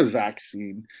kind of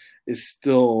vaccine is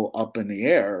still up in the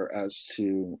air as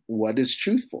to what is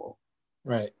truthful.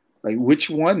 Right. Like, which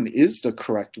one is the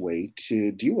correct way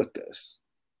to deal with this?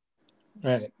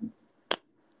 Right.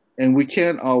 And we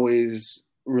can't always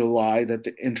rely that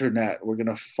the internet we're going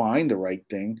to find the right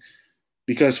thing,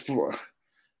 because for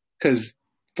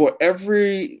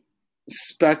every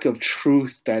speck of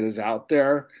truth that is out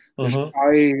there, there's Mm-hmm.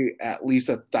 probably at least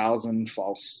 1,000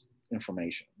 false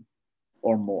information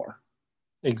or more.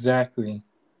 Exactly.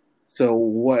 So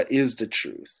what is the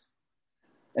truth?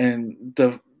 And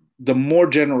the more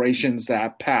generations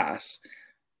that pass,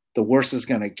 the worse it's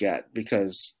going to get,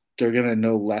 because they're going to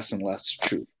know less and less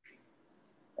truth.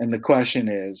 And the question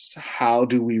is, how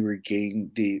do we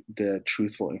regain the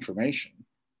truthful information?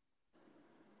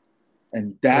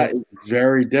 And that Right. is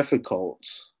very difficult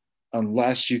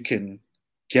unless you can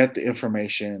get the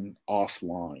information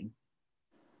offline.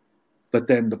 But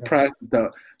then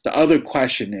the other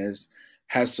question is,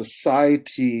 has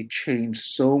society changed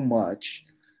so much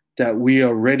that we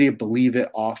already believe it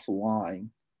offline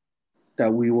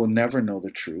that we will never know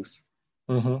the truth?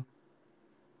 Mm-hmm.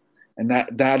 And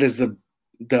that is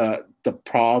the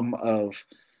problem of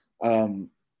um,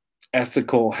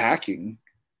 ethical hacking,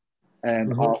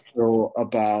 and Mm-hmm. also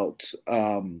about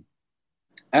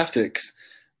ethics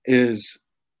is,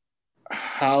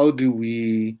 how do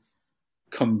we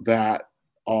combat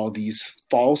all these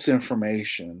false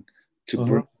information to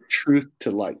bring Mm-hmm. truth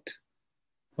to light?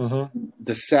 Mm-hmm.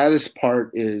 The saddest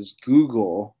part is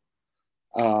Google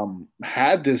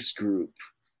had this group,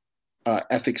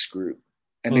 ethics group,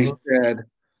 and they Mm-hmm. said,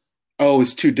 "Oh,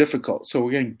 it's too difficult, so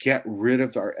we're going to get rid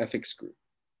of our ethics group."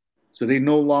 So they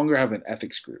no longer have an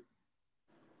ethics group.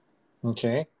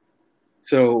 Okay.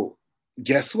 So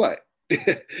guess what?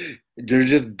 They're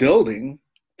just building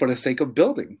for the sake of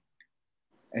building,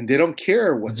 and they don't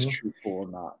care what's Mm-hmm. truthful or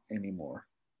not anymore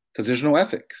because there's no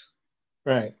ethics.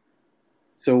 Right.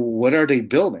 So what are they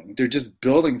building? They're just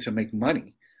building to make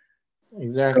money.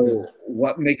 Exactly. So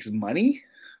what makes money?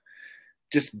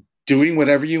 Just doing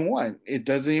whatever you want. It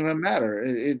doesn't even matter.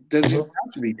 It doesn't even Mm-hmm.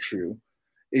 have to be true.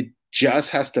 It just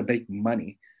has to make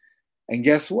money. And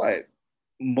guess what?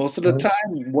 Most of the Mm-hmm.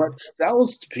 time, what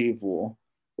sells to people,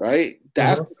 right?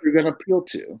 That's Mm-hmm. what they're going to appeal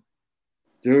to.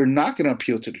 They're not going to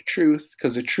appeal to the truth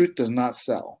because the truth does not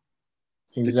sell.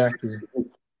 The Exactly. truth is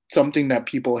something that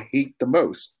people hate the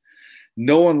most.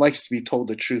 No one likes to be told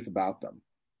the truth about them.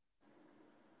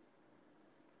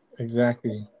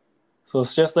 Exactly. So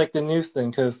it's just like the news thing,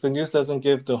 because the news doesn't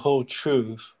give the whole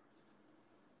truth.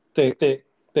 They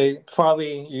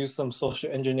probably use some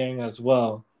social engineering as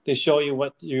well. They show you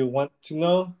what you want to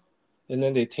know, and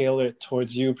then they tailor it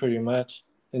towards you pretty much,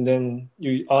 and then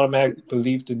you automatically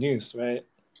believe the news, right?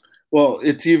 Well,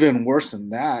 it's even worse than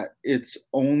that. It's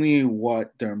only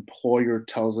what their employer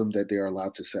tells them that they're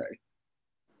allowed to say.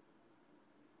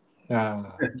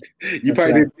 Ah, You that's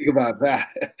probably right. didn't think about that.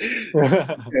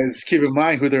 Because keep in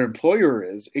mind who their employer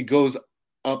is. It goes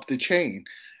up the chain.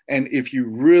 And if you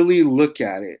really look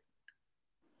at it,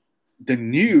 the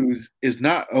news is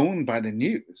not owned by the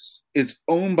news, it's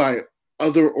owned by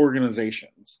other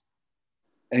organizations.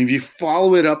 And if you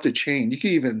follow it up the chain, you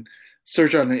can even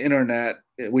search on the internet,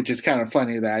 which is kind of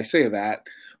funny that I say that,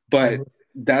 but Mhm.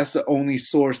 that's the only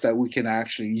source that we can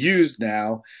actually use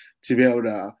now to be able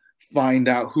to find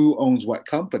out who owns what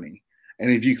company.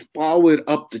 And if you follow it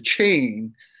up the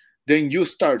chain, then you'll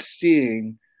start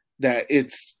seeing that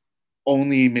it's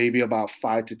only maybe about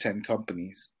 5 to 10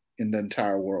 companies in the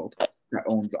entire world that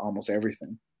owns almost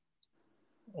everything.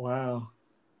 Wow.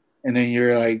 And then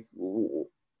you're like,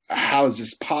 how is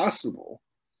this possible?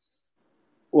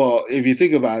 Well, if you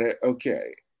think about it,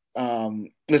 okay,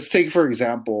 let's take for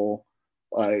example,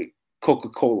 like Coca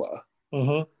Cola.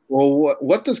 Hmm. Well,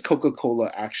 what does Coca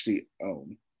Cola actually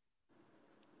own?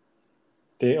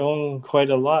 They own quite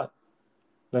a lot.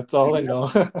 That's all I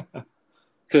know.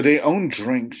 So they own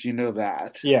drinks, you know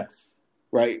that, Yes.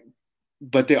 right?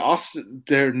 But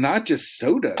they're not just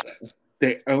soda though.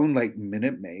 They own like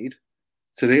Minute Maid,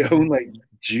 so they own Mhm. like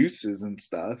juices and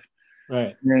stuff.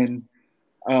 Right. And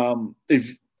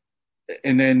if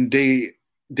and then they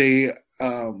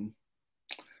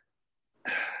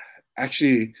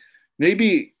actually,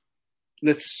 maybe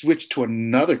let's switch to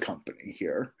another company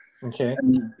here Okay.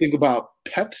 and think about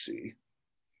Pepsi.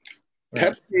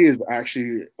 Right. Pepsi is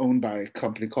actually owned by a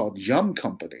company called Yum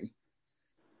Company,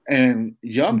 and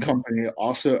Yum Hmm. Company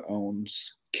also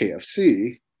owns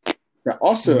KFC, that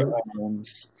also Hmm.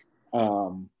 owns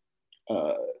um,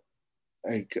 uh,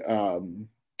 like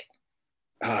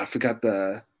I forgot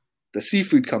the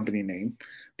seafood company name,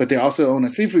 but they also own a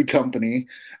seafood company,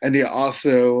 and they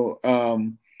also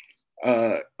own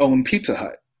Pizza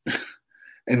Hut.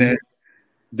 And then Hmm.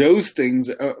 those things,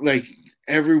 like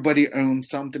everybody owns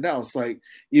something else. Like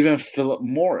even Philip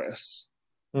Morris,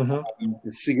 Hmm.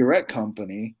 the cigarette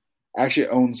company, actually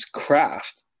owns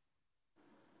Kraft.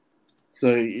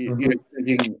 So you're Hmm.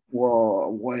 thinking,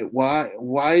 well,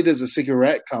 why does a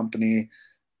cigarette company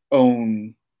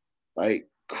own like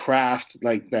Kraft,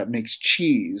 like that makes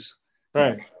cheese?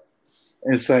 Right.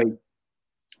 And it's like,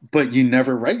 but you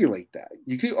never regulate that.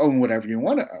 You can own whatever you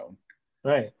want to own.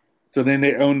 Right. So then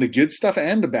they own the good stuff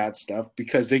and the bad stuff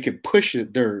because they can push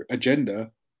their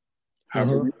agenda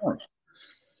however Hmm. they want.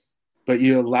 But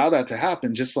you allow that to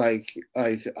happen, just like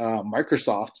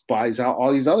Microsoft buys out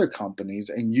all these other companies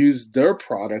and use their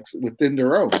products within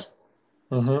their own,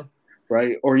 Hmm.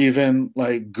 right? Or even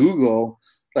like Google,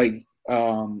 like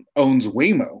owns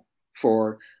Waymo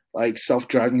for like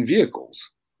self-driving vehicles.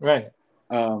 Right.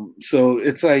 So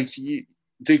it's like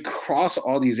they cross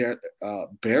all these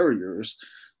barriers.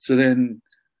 So then,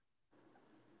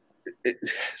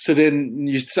 so then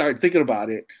you start thinking about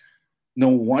it. No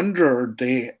wonder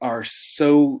they are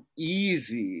so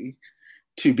easy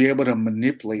to be able to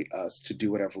manipulate us to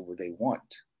do whatever they want,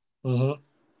 Mm-hmm.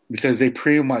 because they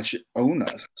pretty much own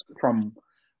us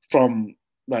from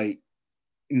like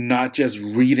not just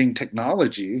reading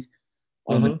technology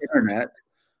on the Mm-hmm. internet,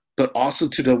 but also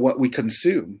to the what we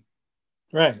consume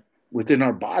Right. within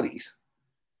our bodies,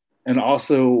 and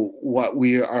also what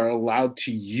we are allowed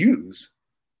to use,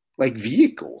 like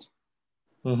vehicles.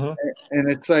 Mm-hmm.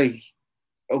 And it's like,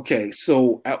 okay,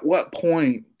 so at what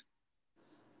point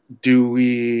do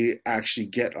we actually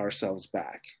get ourselves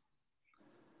back?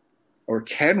 Or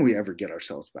can we ever get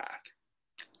ourselves back?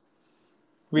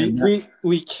 We And that, we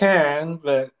we can,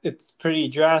 but it's pretty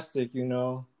drastic, you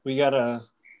know. We gotta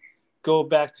go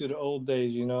back to the old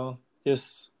days, you know.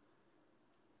 Just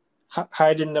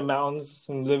hide in the mountains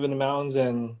and live in the mountains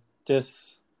and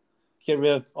just get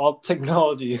rid of all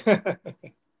technology.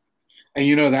 and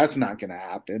you know that's not going to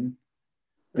happen,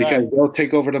 because Right. they'll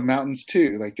take over the mountains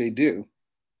too, like they do.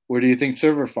 Where do you think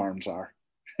server farms are?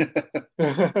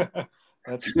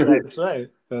 That's right.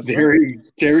 That's right.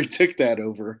 They took that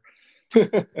over,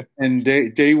 and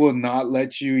they will not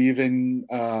let you even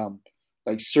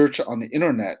like search on the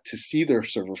internet to see their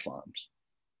server farms.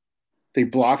 They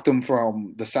blocked them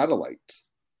from the satellites.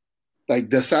 Like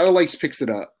the satellites picks it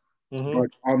up, Mm-hmm. but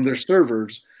on their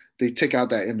servers they take out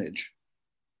that image.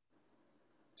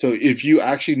 So if you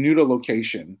actually knew the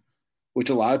location, which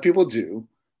a lot of people do,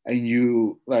 and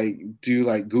you like do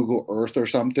like Google Earth or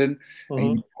something, and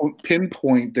Mm-hmm. you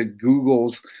pinpoint the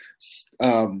Google's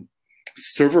um,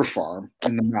 server farm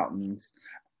in the mountains,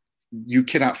 you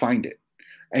cannot find it.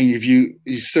 And if you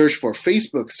search for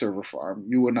Facebook server farm,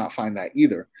 you will not find that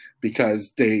either,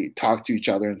 because they talked to each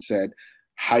other and said,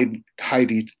 hide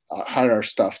our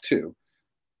stuff too,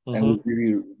 and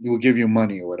Mm-hmm. we'll give you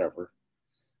money or whatever.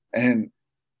 And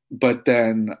but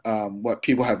then what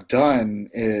people have done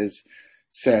is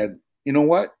said, you know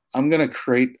what? I'm going to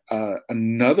create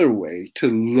another way to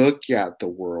look at the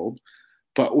world,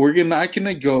 but we're not going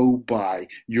to go by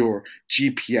your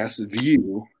GPS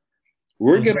view.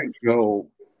 We're going Mm-hmm. to go.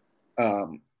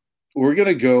 Um, we're going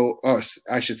to go.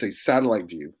 I should say satellite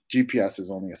view. GPS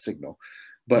is only a signal,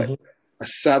 but Mm-hmm. a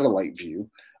satellite view.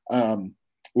 Um,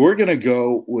 we're going to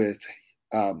go with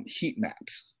heat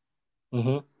maps,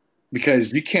 Mm-hmm.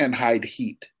 because you can't hide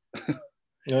heat.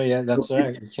 Oh yeah, that's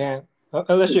right. You can't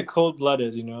unless you're cold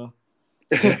blooded, you know.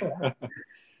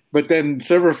 But then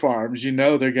server farms, you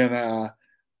know, they're gonna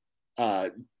uh,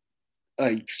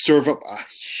 like serve up a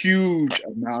huge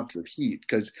amount of heat,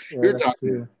 because Yeah, you're that's talking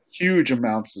true. huge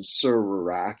amounts of server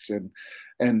racks and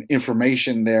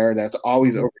information there that's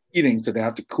always Mm-hmm. overheating, so they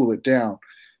have to cool it down.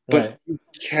 But Right. you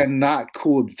cannot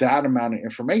cool that amount of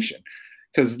information,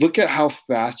 because look at how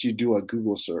fast you do a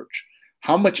Google search.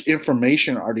 How much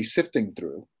information are they sifting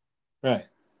through? Right.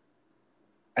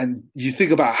 And you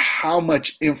think about how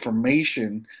much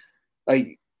information,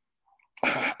 like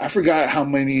I forgot how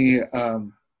many.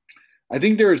 I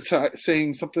think they were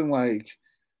saying something like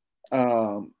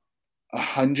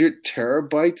 100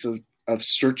 terabytes of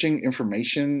searching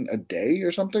information a day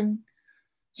or something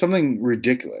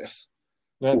ridiculous.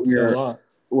 That's a Where lot.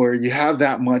 where you have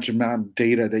that much amount of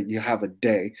data that you have a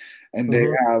day, and they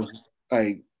Mm-hmm. have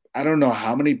like I don't know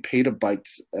how many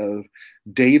petabytes of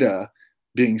data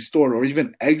being stored, or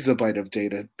even exabyte of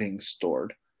data being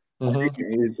stored.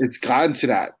 Mm-hmm. It's gotten to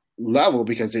that level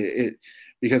because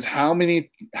because how many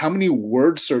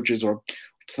word searches or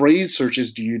phrase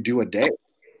searches do you do a day?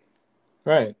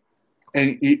 Right.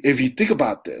 And if you think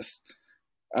about this,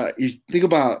 you think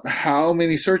about how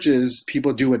many searches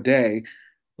people do a day,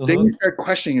 then Mm-hmm. you start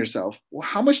questioning yourself. Well,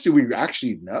 how much do we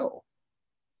actually know?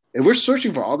 If we're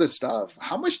searching for all this stuff,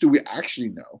 how much do we actually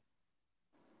know?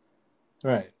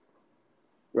 Right.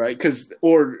 Right? Because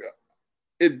or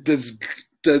it does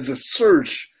a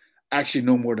search actually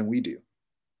know more than we do?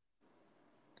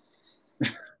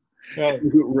 Right.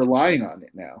 We're relying on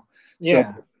it now. So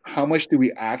Yeah. how much do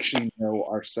we actually know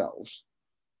ourselves?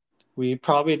 We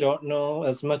probably don't know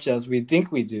as much as we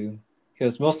think we do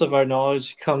because most of our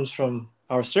knowledge comes from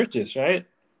our searches, right?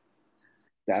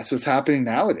 That's what's happening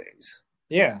nowadays.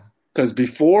 Yeah. Because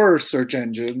before search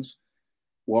engines,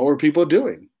 what were people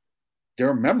doing? They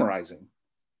were memorizing.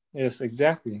 Yes,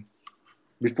 exactly.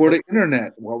 Before the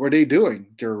internet, what were they doing?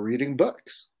 They were reading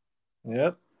books.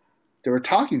 Yep. They were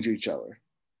talking to each other.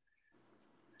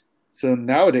 So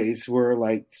nowadays we're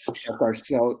like stuck our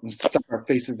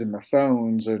faces in the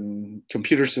phones and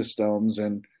computer systems,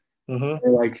 and Mm-hmm.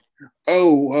 we're like,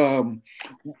 oh,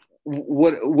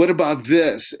 what about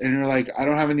this? And you're like, I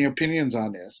don't have any opinions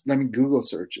on this. Let me Google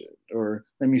search it, or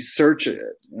let me search it.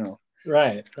 You know,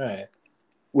 Right, right.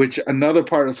 which another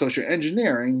part of social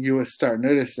engineering, you will start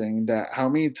noticing that how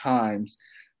many times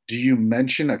do you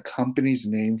mention a company's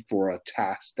name for a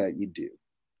task that you do?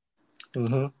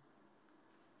 Mm-hmm.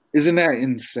 Isn't that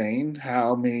insane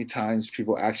how many times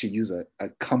people actually use a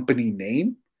company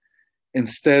name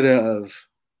instead of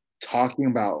talking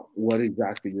about what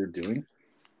exactly you're doing?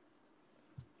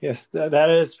 Yes, that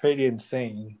is pretty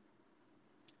insane.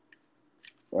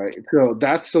 Right. So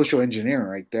that's social engineering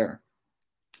right there.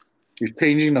 You're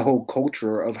changing the whole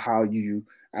culture of how you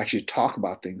actually talk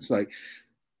about things. Like,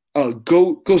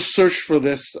 go search for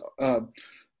this,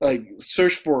 like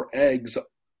search for eggs.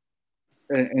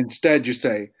 Instead, you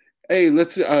say, hey,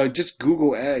 let's just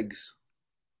Google eggs.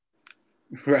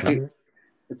 Right. Mm-hmm.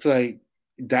 It's like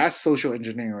that's social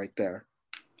engineering right there.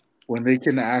 When they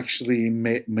can actually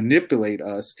manipulate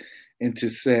us into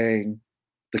saying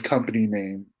the company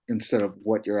name instead of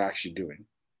what you're actually doing.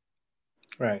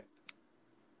 Right.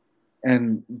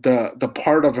 And the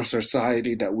part of a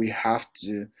society that we have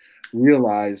to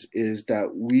realize is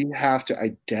that we have to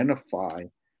identify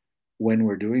when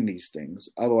we're doing these things.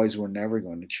 Otherwise, we're never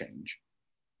going to change.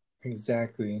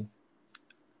 Exactly.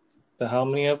 But how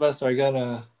many of us are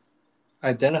gonna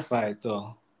identify it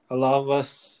though? A lot of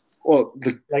us Well,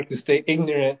 like to stay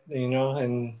ignorant,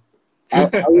 and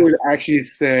I would actually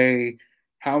say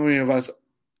how many of us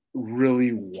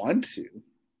really want to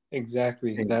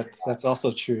exactly. change, That's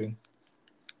also true.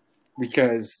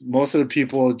 because most of the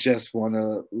people just want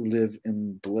to live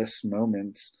in bliss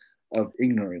moments of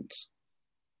ignorance.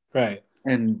 Right.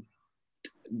 And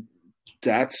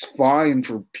that's fine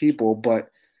for people, but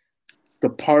the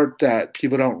part that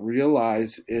people don't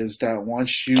realize is that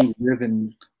once you live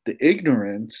in the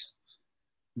ignorance,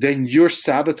 then you're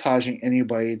sabotaging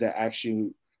anybody that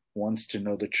actually wants to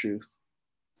know the truth.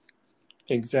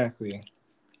 Exactly.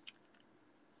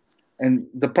 And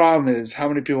the problem is, how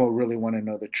many people really want to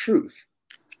know the truth?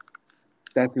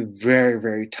 That's very,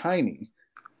 very tiny.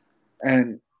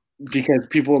 And because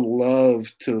people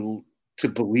love to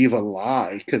believe a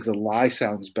lie, because a lie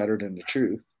sounds better than the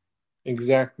truth.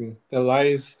 Exactly. The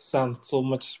lies sound so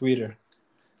much sweeter.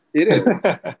 It is,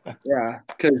 yeah,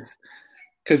 because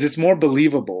it's more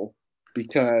believable,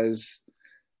 because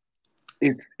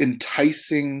it's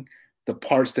enticing the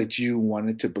parts that you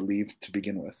wanted to believe to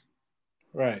begin with.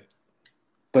 Right.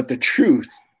 But the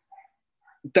truth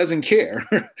doesn't care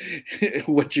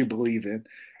what you believe in.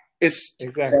 It's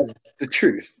Exactly. the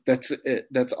truth. That's it.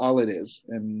 That's all it is,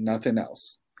 and nothing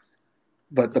else.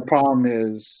 But the problem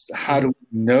is, how do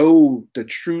Mm-hmm. we know the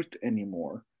truth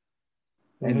anymore?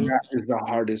 And Mm-hmm. that is the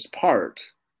hardest part,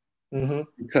 Mm-hmm.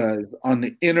 because on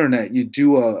the internet, you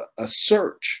do a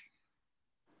search.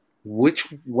 Which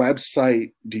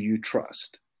website do you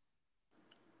trust?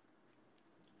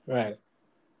 Right.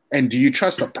 And do you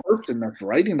trust the person that's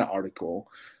writing the article,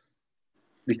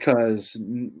 because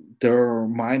their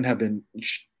mind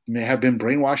may have been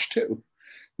brainwashed too?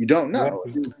 You don't know.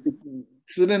 Exactly.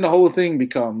 So then the whole thing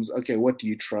becomes, okay, what do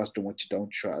you trust and what you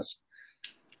don't trust?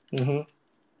 Mm-hmm.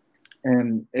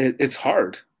 And it's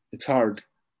hard. It's hard,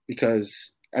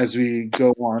 because as we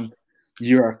go on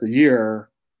year after year,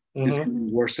 it's Mm-hmm.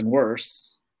 getting worse and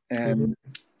worse, and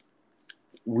Mm-hmm.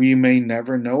 we may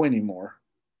never know anymore.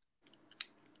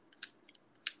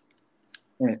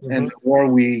 And Mm-hmm. the more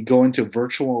we go into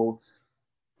virtual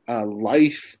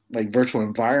life, like virtual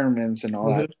environments and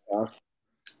all that Mm-hmm. stuff,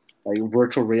 like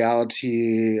virtual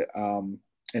reality, and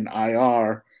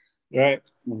IR, Right.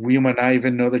 we might not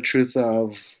even know the truth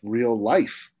of real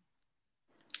life.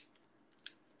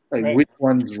 Like, Right. which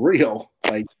one's real?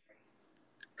 Like,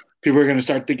 people are going to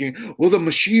start thinking, well, the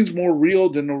machine's more real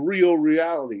than the real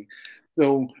reality.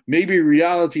 So maybe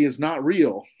reality is not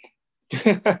real.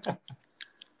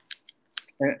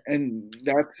 And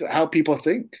that's how people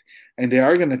think. And they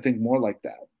are going to think more like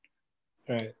that.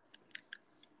 Right.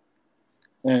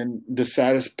 And the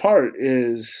saddest part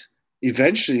is,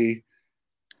 eventually,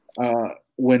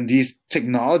 when these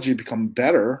technology become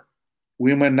better,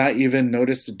 we might not even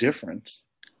notice the difference.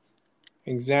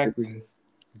 Exactly.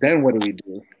 Then what do we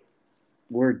do?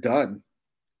 We're done.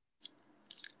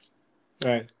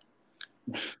 Right.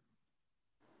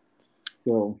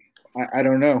 So I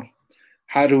don't know.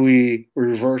 How do we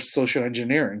reverse social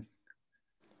engineering?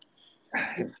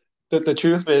 The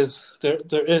truth is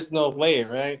there is no way,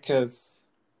 right? Because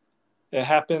it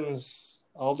happens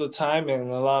all the time, and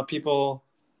a lot of people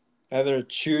either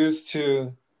choose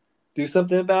to do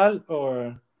something about it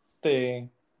or they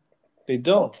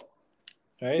don't,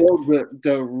 right? Well,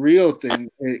 the real thing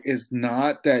is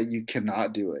not that you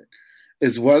cannot do it,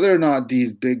 is whether or not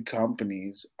these big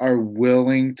companies are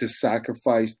willing to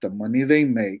sacrifice the money they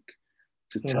make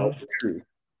to tell Mm-hmm. the truth.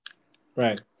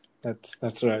 Right.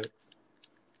 That's right.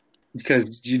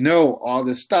 Because all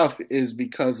this stuff is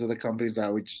because of the companies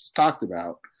that we just talked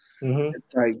about. Mm-hmm.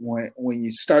 Like when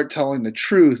you start telling the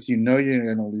truth, you're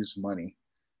going to lose money.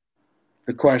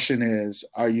 The question is,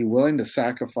 are you willing to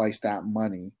sacrifice that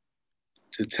money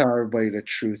to tell everybody the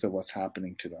truth of what's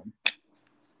happening to them?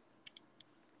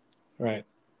 Right.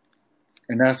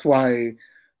 And that's why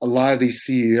a lot of these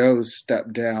CEOs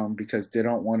step down because they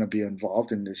don't want to be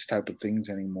involved in this type of things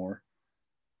anymore.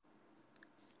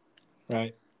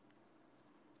 Right.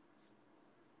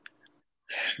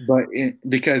 But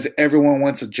because everyone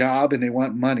wants a job and they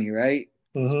want money, right?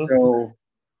 Mm-hmm. So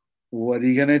what are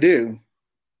you going to do?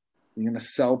 You're going to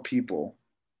sell people.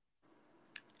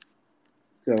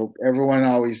 So everyone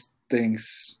always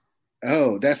thinks,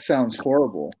 oh, that sounds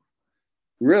horrible.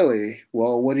 Really?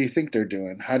 Well, what do you think they're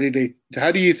doing? How do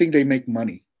you think they make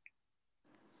money?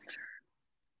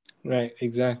 Right.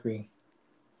 Exactly.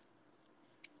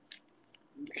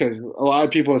 Because a lot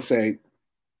of people say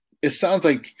it sounds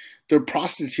like they're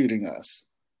prostituting us.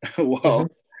 Well,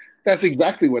 that's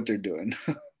exactly what they're doing.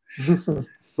 Mm-hmm.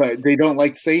 But they don't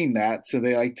like saying that, so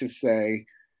they like to say,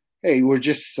 "Hey, we're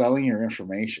just selling your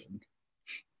information."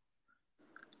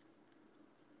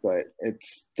 But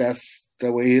that's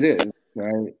the way it is,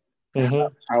 right?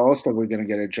 Mm-hmm. How else are we going to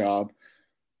get a job?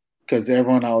 Because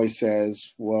everyone always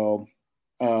says, "Well,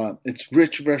 it's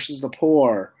rich versus the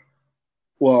poor."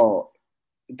 Well,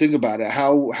 think about it.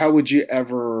 How would you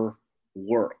ever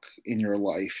work in your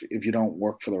life if you don't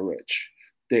work for the rich?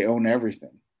 They own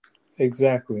everything.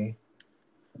 Exactly.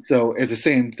 So at the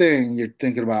same thing, you're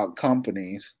thinking about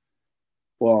companies.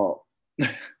 Well,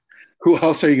 who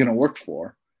else are you going to work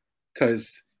for?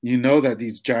 Because you know that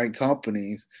these giant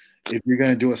companies, if you're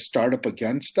going to do a startup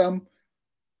against them,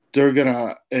 they're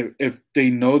gonna if they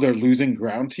know they're losing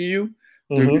ground to you,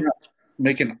 they're Mm-hmm. gonna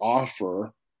make an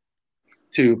offer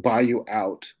to buy you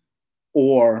out,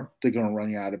 or they're gonna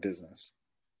run you out of business.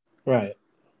 Right.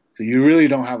 So you really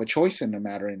don't have a choice in the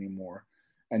matter anymore.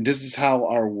 And this is how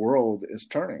our world is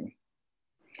turning.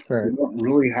 We Right. don't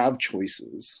really have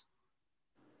choices.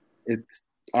 It's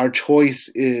our choice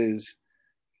is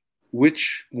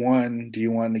which one do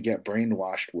you want to get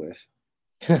brainwashed with?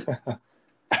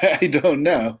 I don't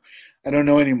know. I don't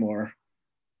know anymore.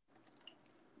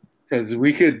 Because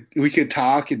we could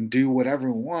talk and do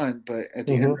whatever we want, but at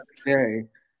the end Mm-hmm. of the day,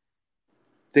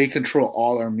 they control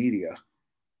all our media.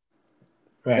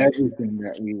 Right. Everything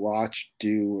that we watch,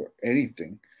 do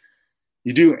anything.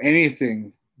 You do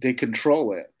anything, they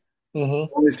control it. Mm-hmm. The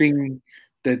only thing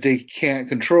that they can't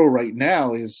control right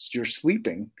now is you're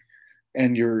sleeping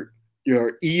and you're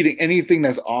eating anything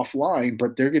that's offline,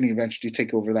 but they're going to eventually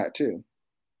take over that too.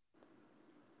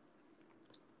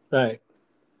 Right.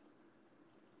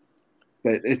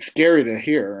 But it's scary to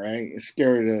hear, right? It's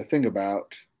scary to think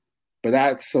about. But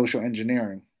that's social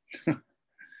engineering.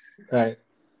 Right.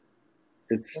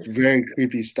 It's very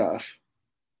creepy stuff.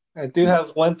 I do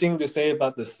have one thing to say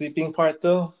about the sleeping part,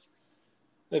 though.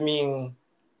 I mean,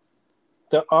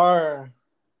 there are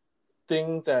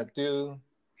things that do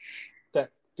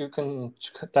con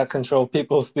that control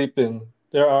people sleeping.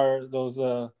 There are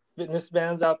those fitness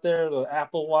bands out there, the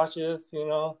Apple watches,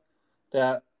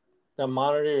 that that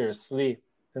monitor your sleep,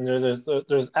 and there's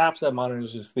apps that monitor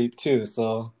your sleep too.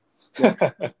 So, Yeah,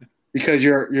 because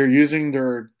you're using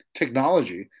their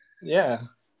technology. yeah,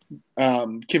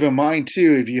 Keep in mind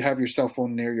too, if you have your cell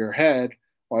phone near your head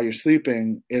while you're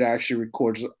sleeping, it actually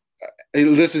records. It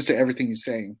listens to everything you're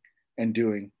saying and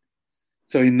doing,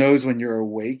 so it knows when you're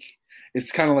awake.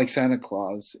 It's kind of like Santa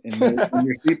Claus, and when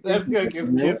you're that's sleeping, gonna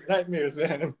give kids nightmares,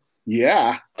 man.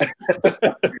 yeah.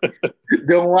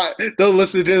 Don't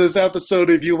listen to this episode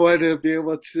if you want to be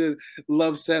able to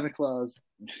love Santa Claus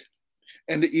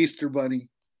and the Easter Bunny.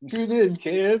 Tune in,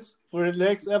 kids. For the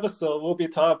next episode, we'll be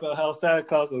talking about how Santa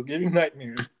Claus will give you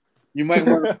nightmares. You might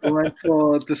want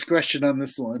parental discretion on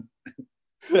this one.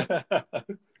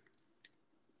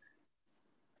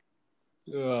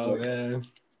 Oh man.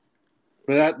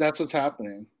 But that's what's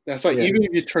happening. That's why Yeah. even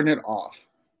if you turn it off,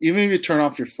 even if you turn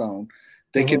off your phone,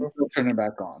 they can Mm-hmm. still turn it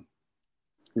back on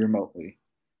remotely,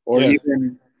 or Yes.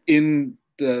 even in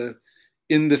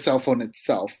the cell phone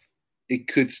itself, it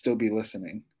could still be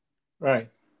listening, Right.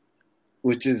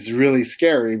 which is really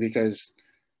scary because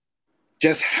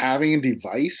just having a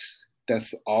device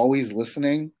that's always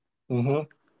listening, Mm-hmm.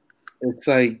 it's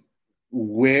like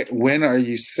when are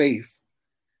you safe?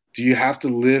 Do you have to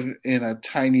live in a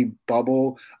tiny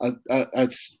bubble, a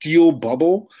steel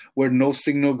bubble where no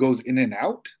signal goes in and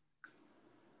out?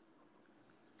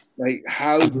 Like,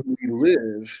 how do we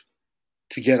live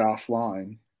to get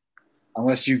offline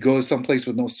unless you go someplace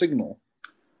with no signal?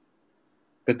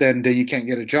 But then you can't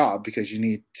get a job because you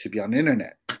need to be on the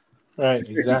internet. Right,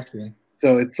 exactly.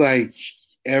 So it's like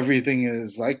everything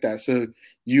is like that. So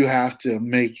you have to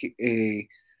make a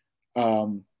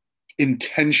um,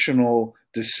 intentional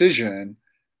decision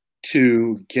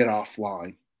to get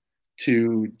offline,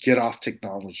 to get off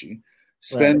technology,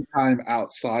 Right. spend time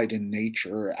outside in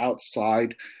nature,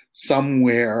 outside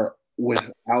somewhere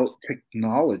without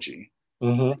technology.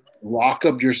 Mm-hmm. Lock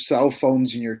up your cell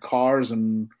phones in your cars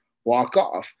and walk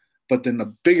off. But then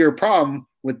the bigger problem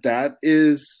with that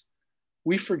is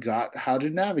we forgot how to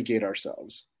navigate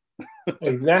ourselves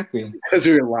Exactly. because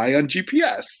we rely on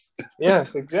GPS.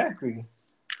 Yes, exactly.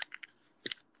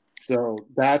 So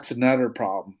that's another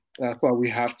problem. That's why we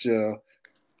have to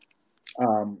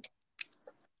um,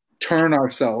 turn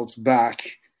ourselves back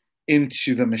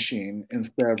into the machine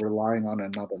instead of relying on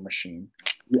another machine.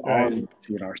 We are Right. the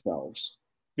machine ourselves.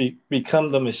 Become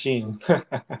the machine.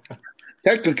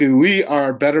 Technically, we are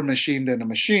a better machine than a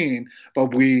machine,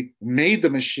 but we made the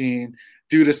machine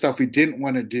do the stuff we didn't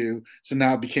want to do, so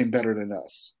now it became better than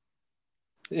us.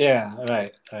 Yeah,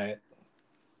 right, right.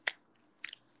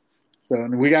 So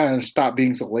we gotta stop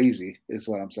being so lazy, is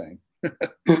what I'm saying.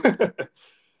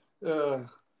 uh,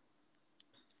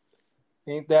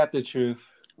 ain't that the truth,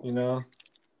 you know?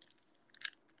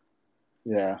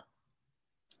 Yeah.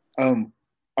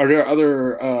 Are there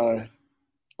other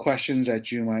questions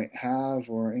that you might have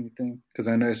or anything? Because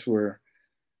I notice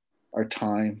our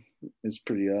time is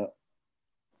pretty up.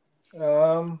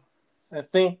 Um, I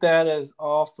think that is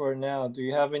all for now. Do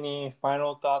you have any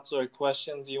final thoughts or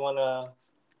questions you wanna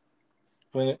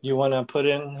put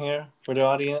in here for the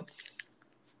audience?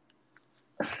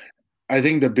 I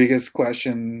think the biggest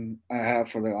question I have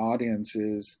for the audience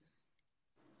is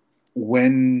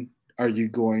when are you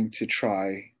going to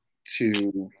try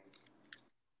to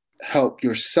help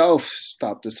yourself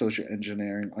stop the social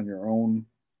engineering on your own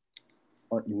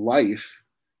life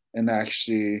and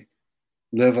actually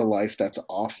live a life that's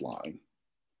offline?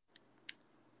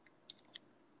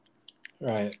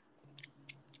 Right.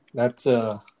 That's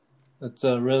a that's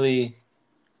a really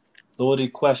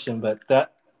loaded question, but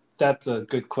that's a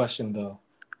good question though.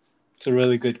 It's a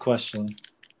really good question.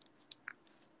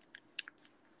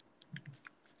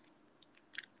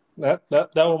 That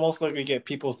will most likely get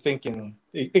people thinking.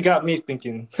 It got me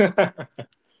thinking.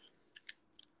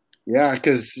 Yeah,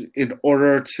 because in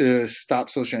order to stop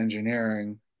social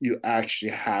engineering, you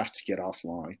actually have to get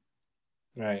offline.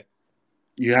 Right.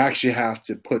 You actually have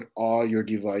to put all your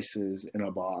devices in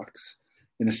a box,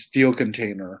 in a steel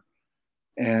container,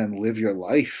 and live your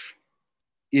life,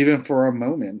 even for a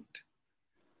moment.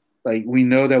 Like, we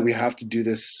know that we have to do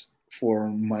this for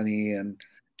money and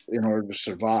in order to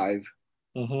survive,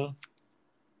 Mm-hmm.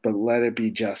 but let it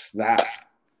be just that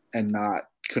and not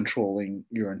controlling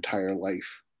your entire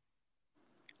life.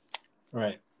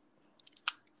 Right.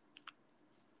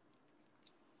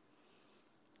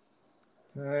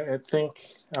 All right. I think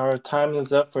our time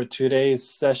is up for today's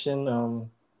session.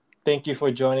 Thank you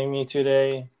for joining me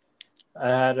today. I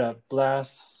had a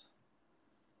blast.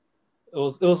 It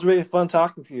was really fun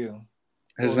talking to you.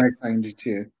 It It's was, nice talking to you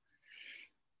too.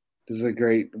 This is a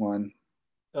great one.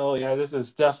 oh yeah, this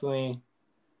is definitely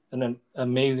an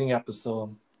amazing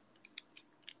episode.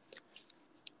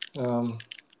 Um,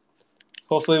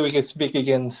 Hopefully we can speak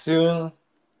again soon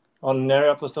on another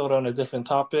episode on a different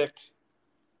topic.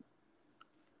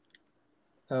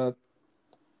 Uh,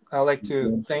 I'd like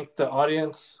to thank the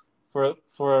audience for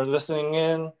listening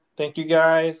in. Thank you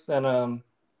guys, and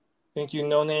thank you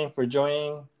No Name for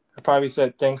joining. I probably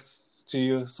said thanks to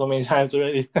you so many times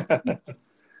already. All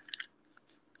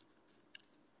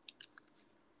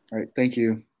All right. Thank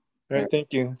you. All right, right.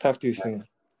 thank you. Talk to you soon.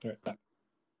 All right, bye.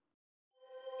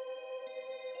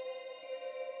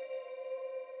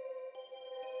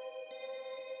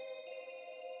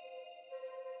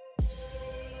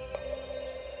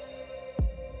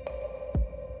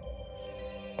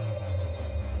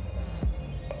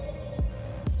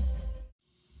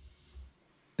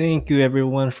 Thank you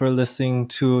everyone for listening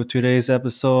to today's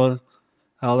episode.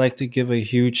 I'd like to give a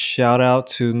huge shout out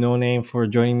to No Name for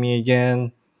joining me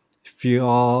again. If you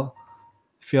all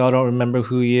if y'all don't remember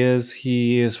who he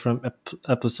is from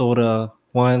episode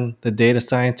 1, the data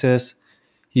scientist.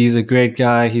 He's a great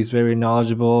guy. He's very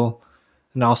knowledgeable.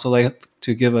 And I also like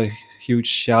to give a huge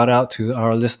shout out to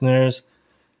our listeners.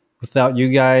 Without you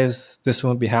guys, this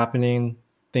won't be happening.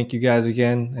 Thank you guys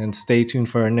again, and stay tuned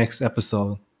for our next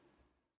episode.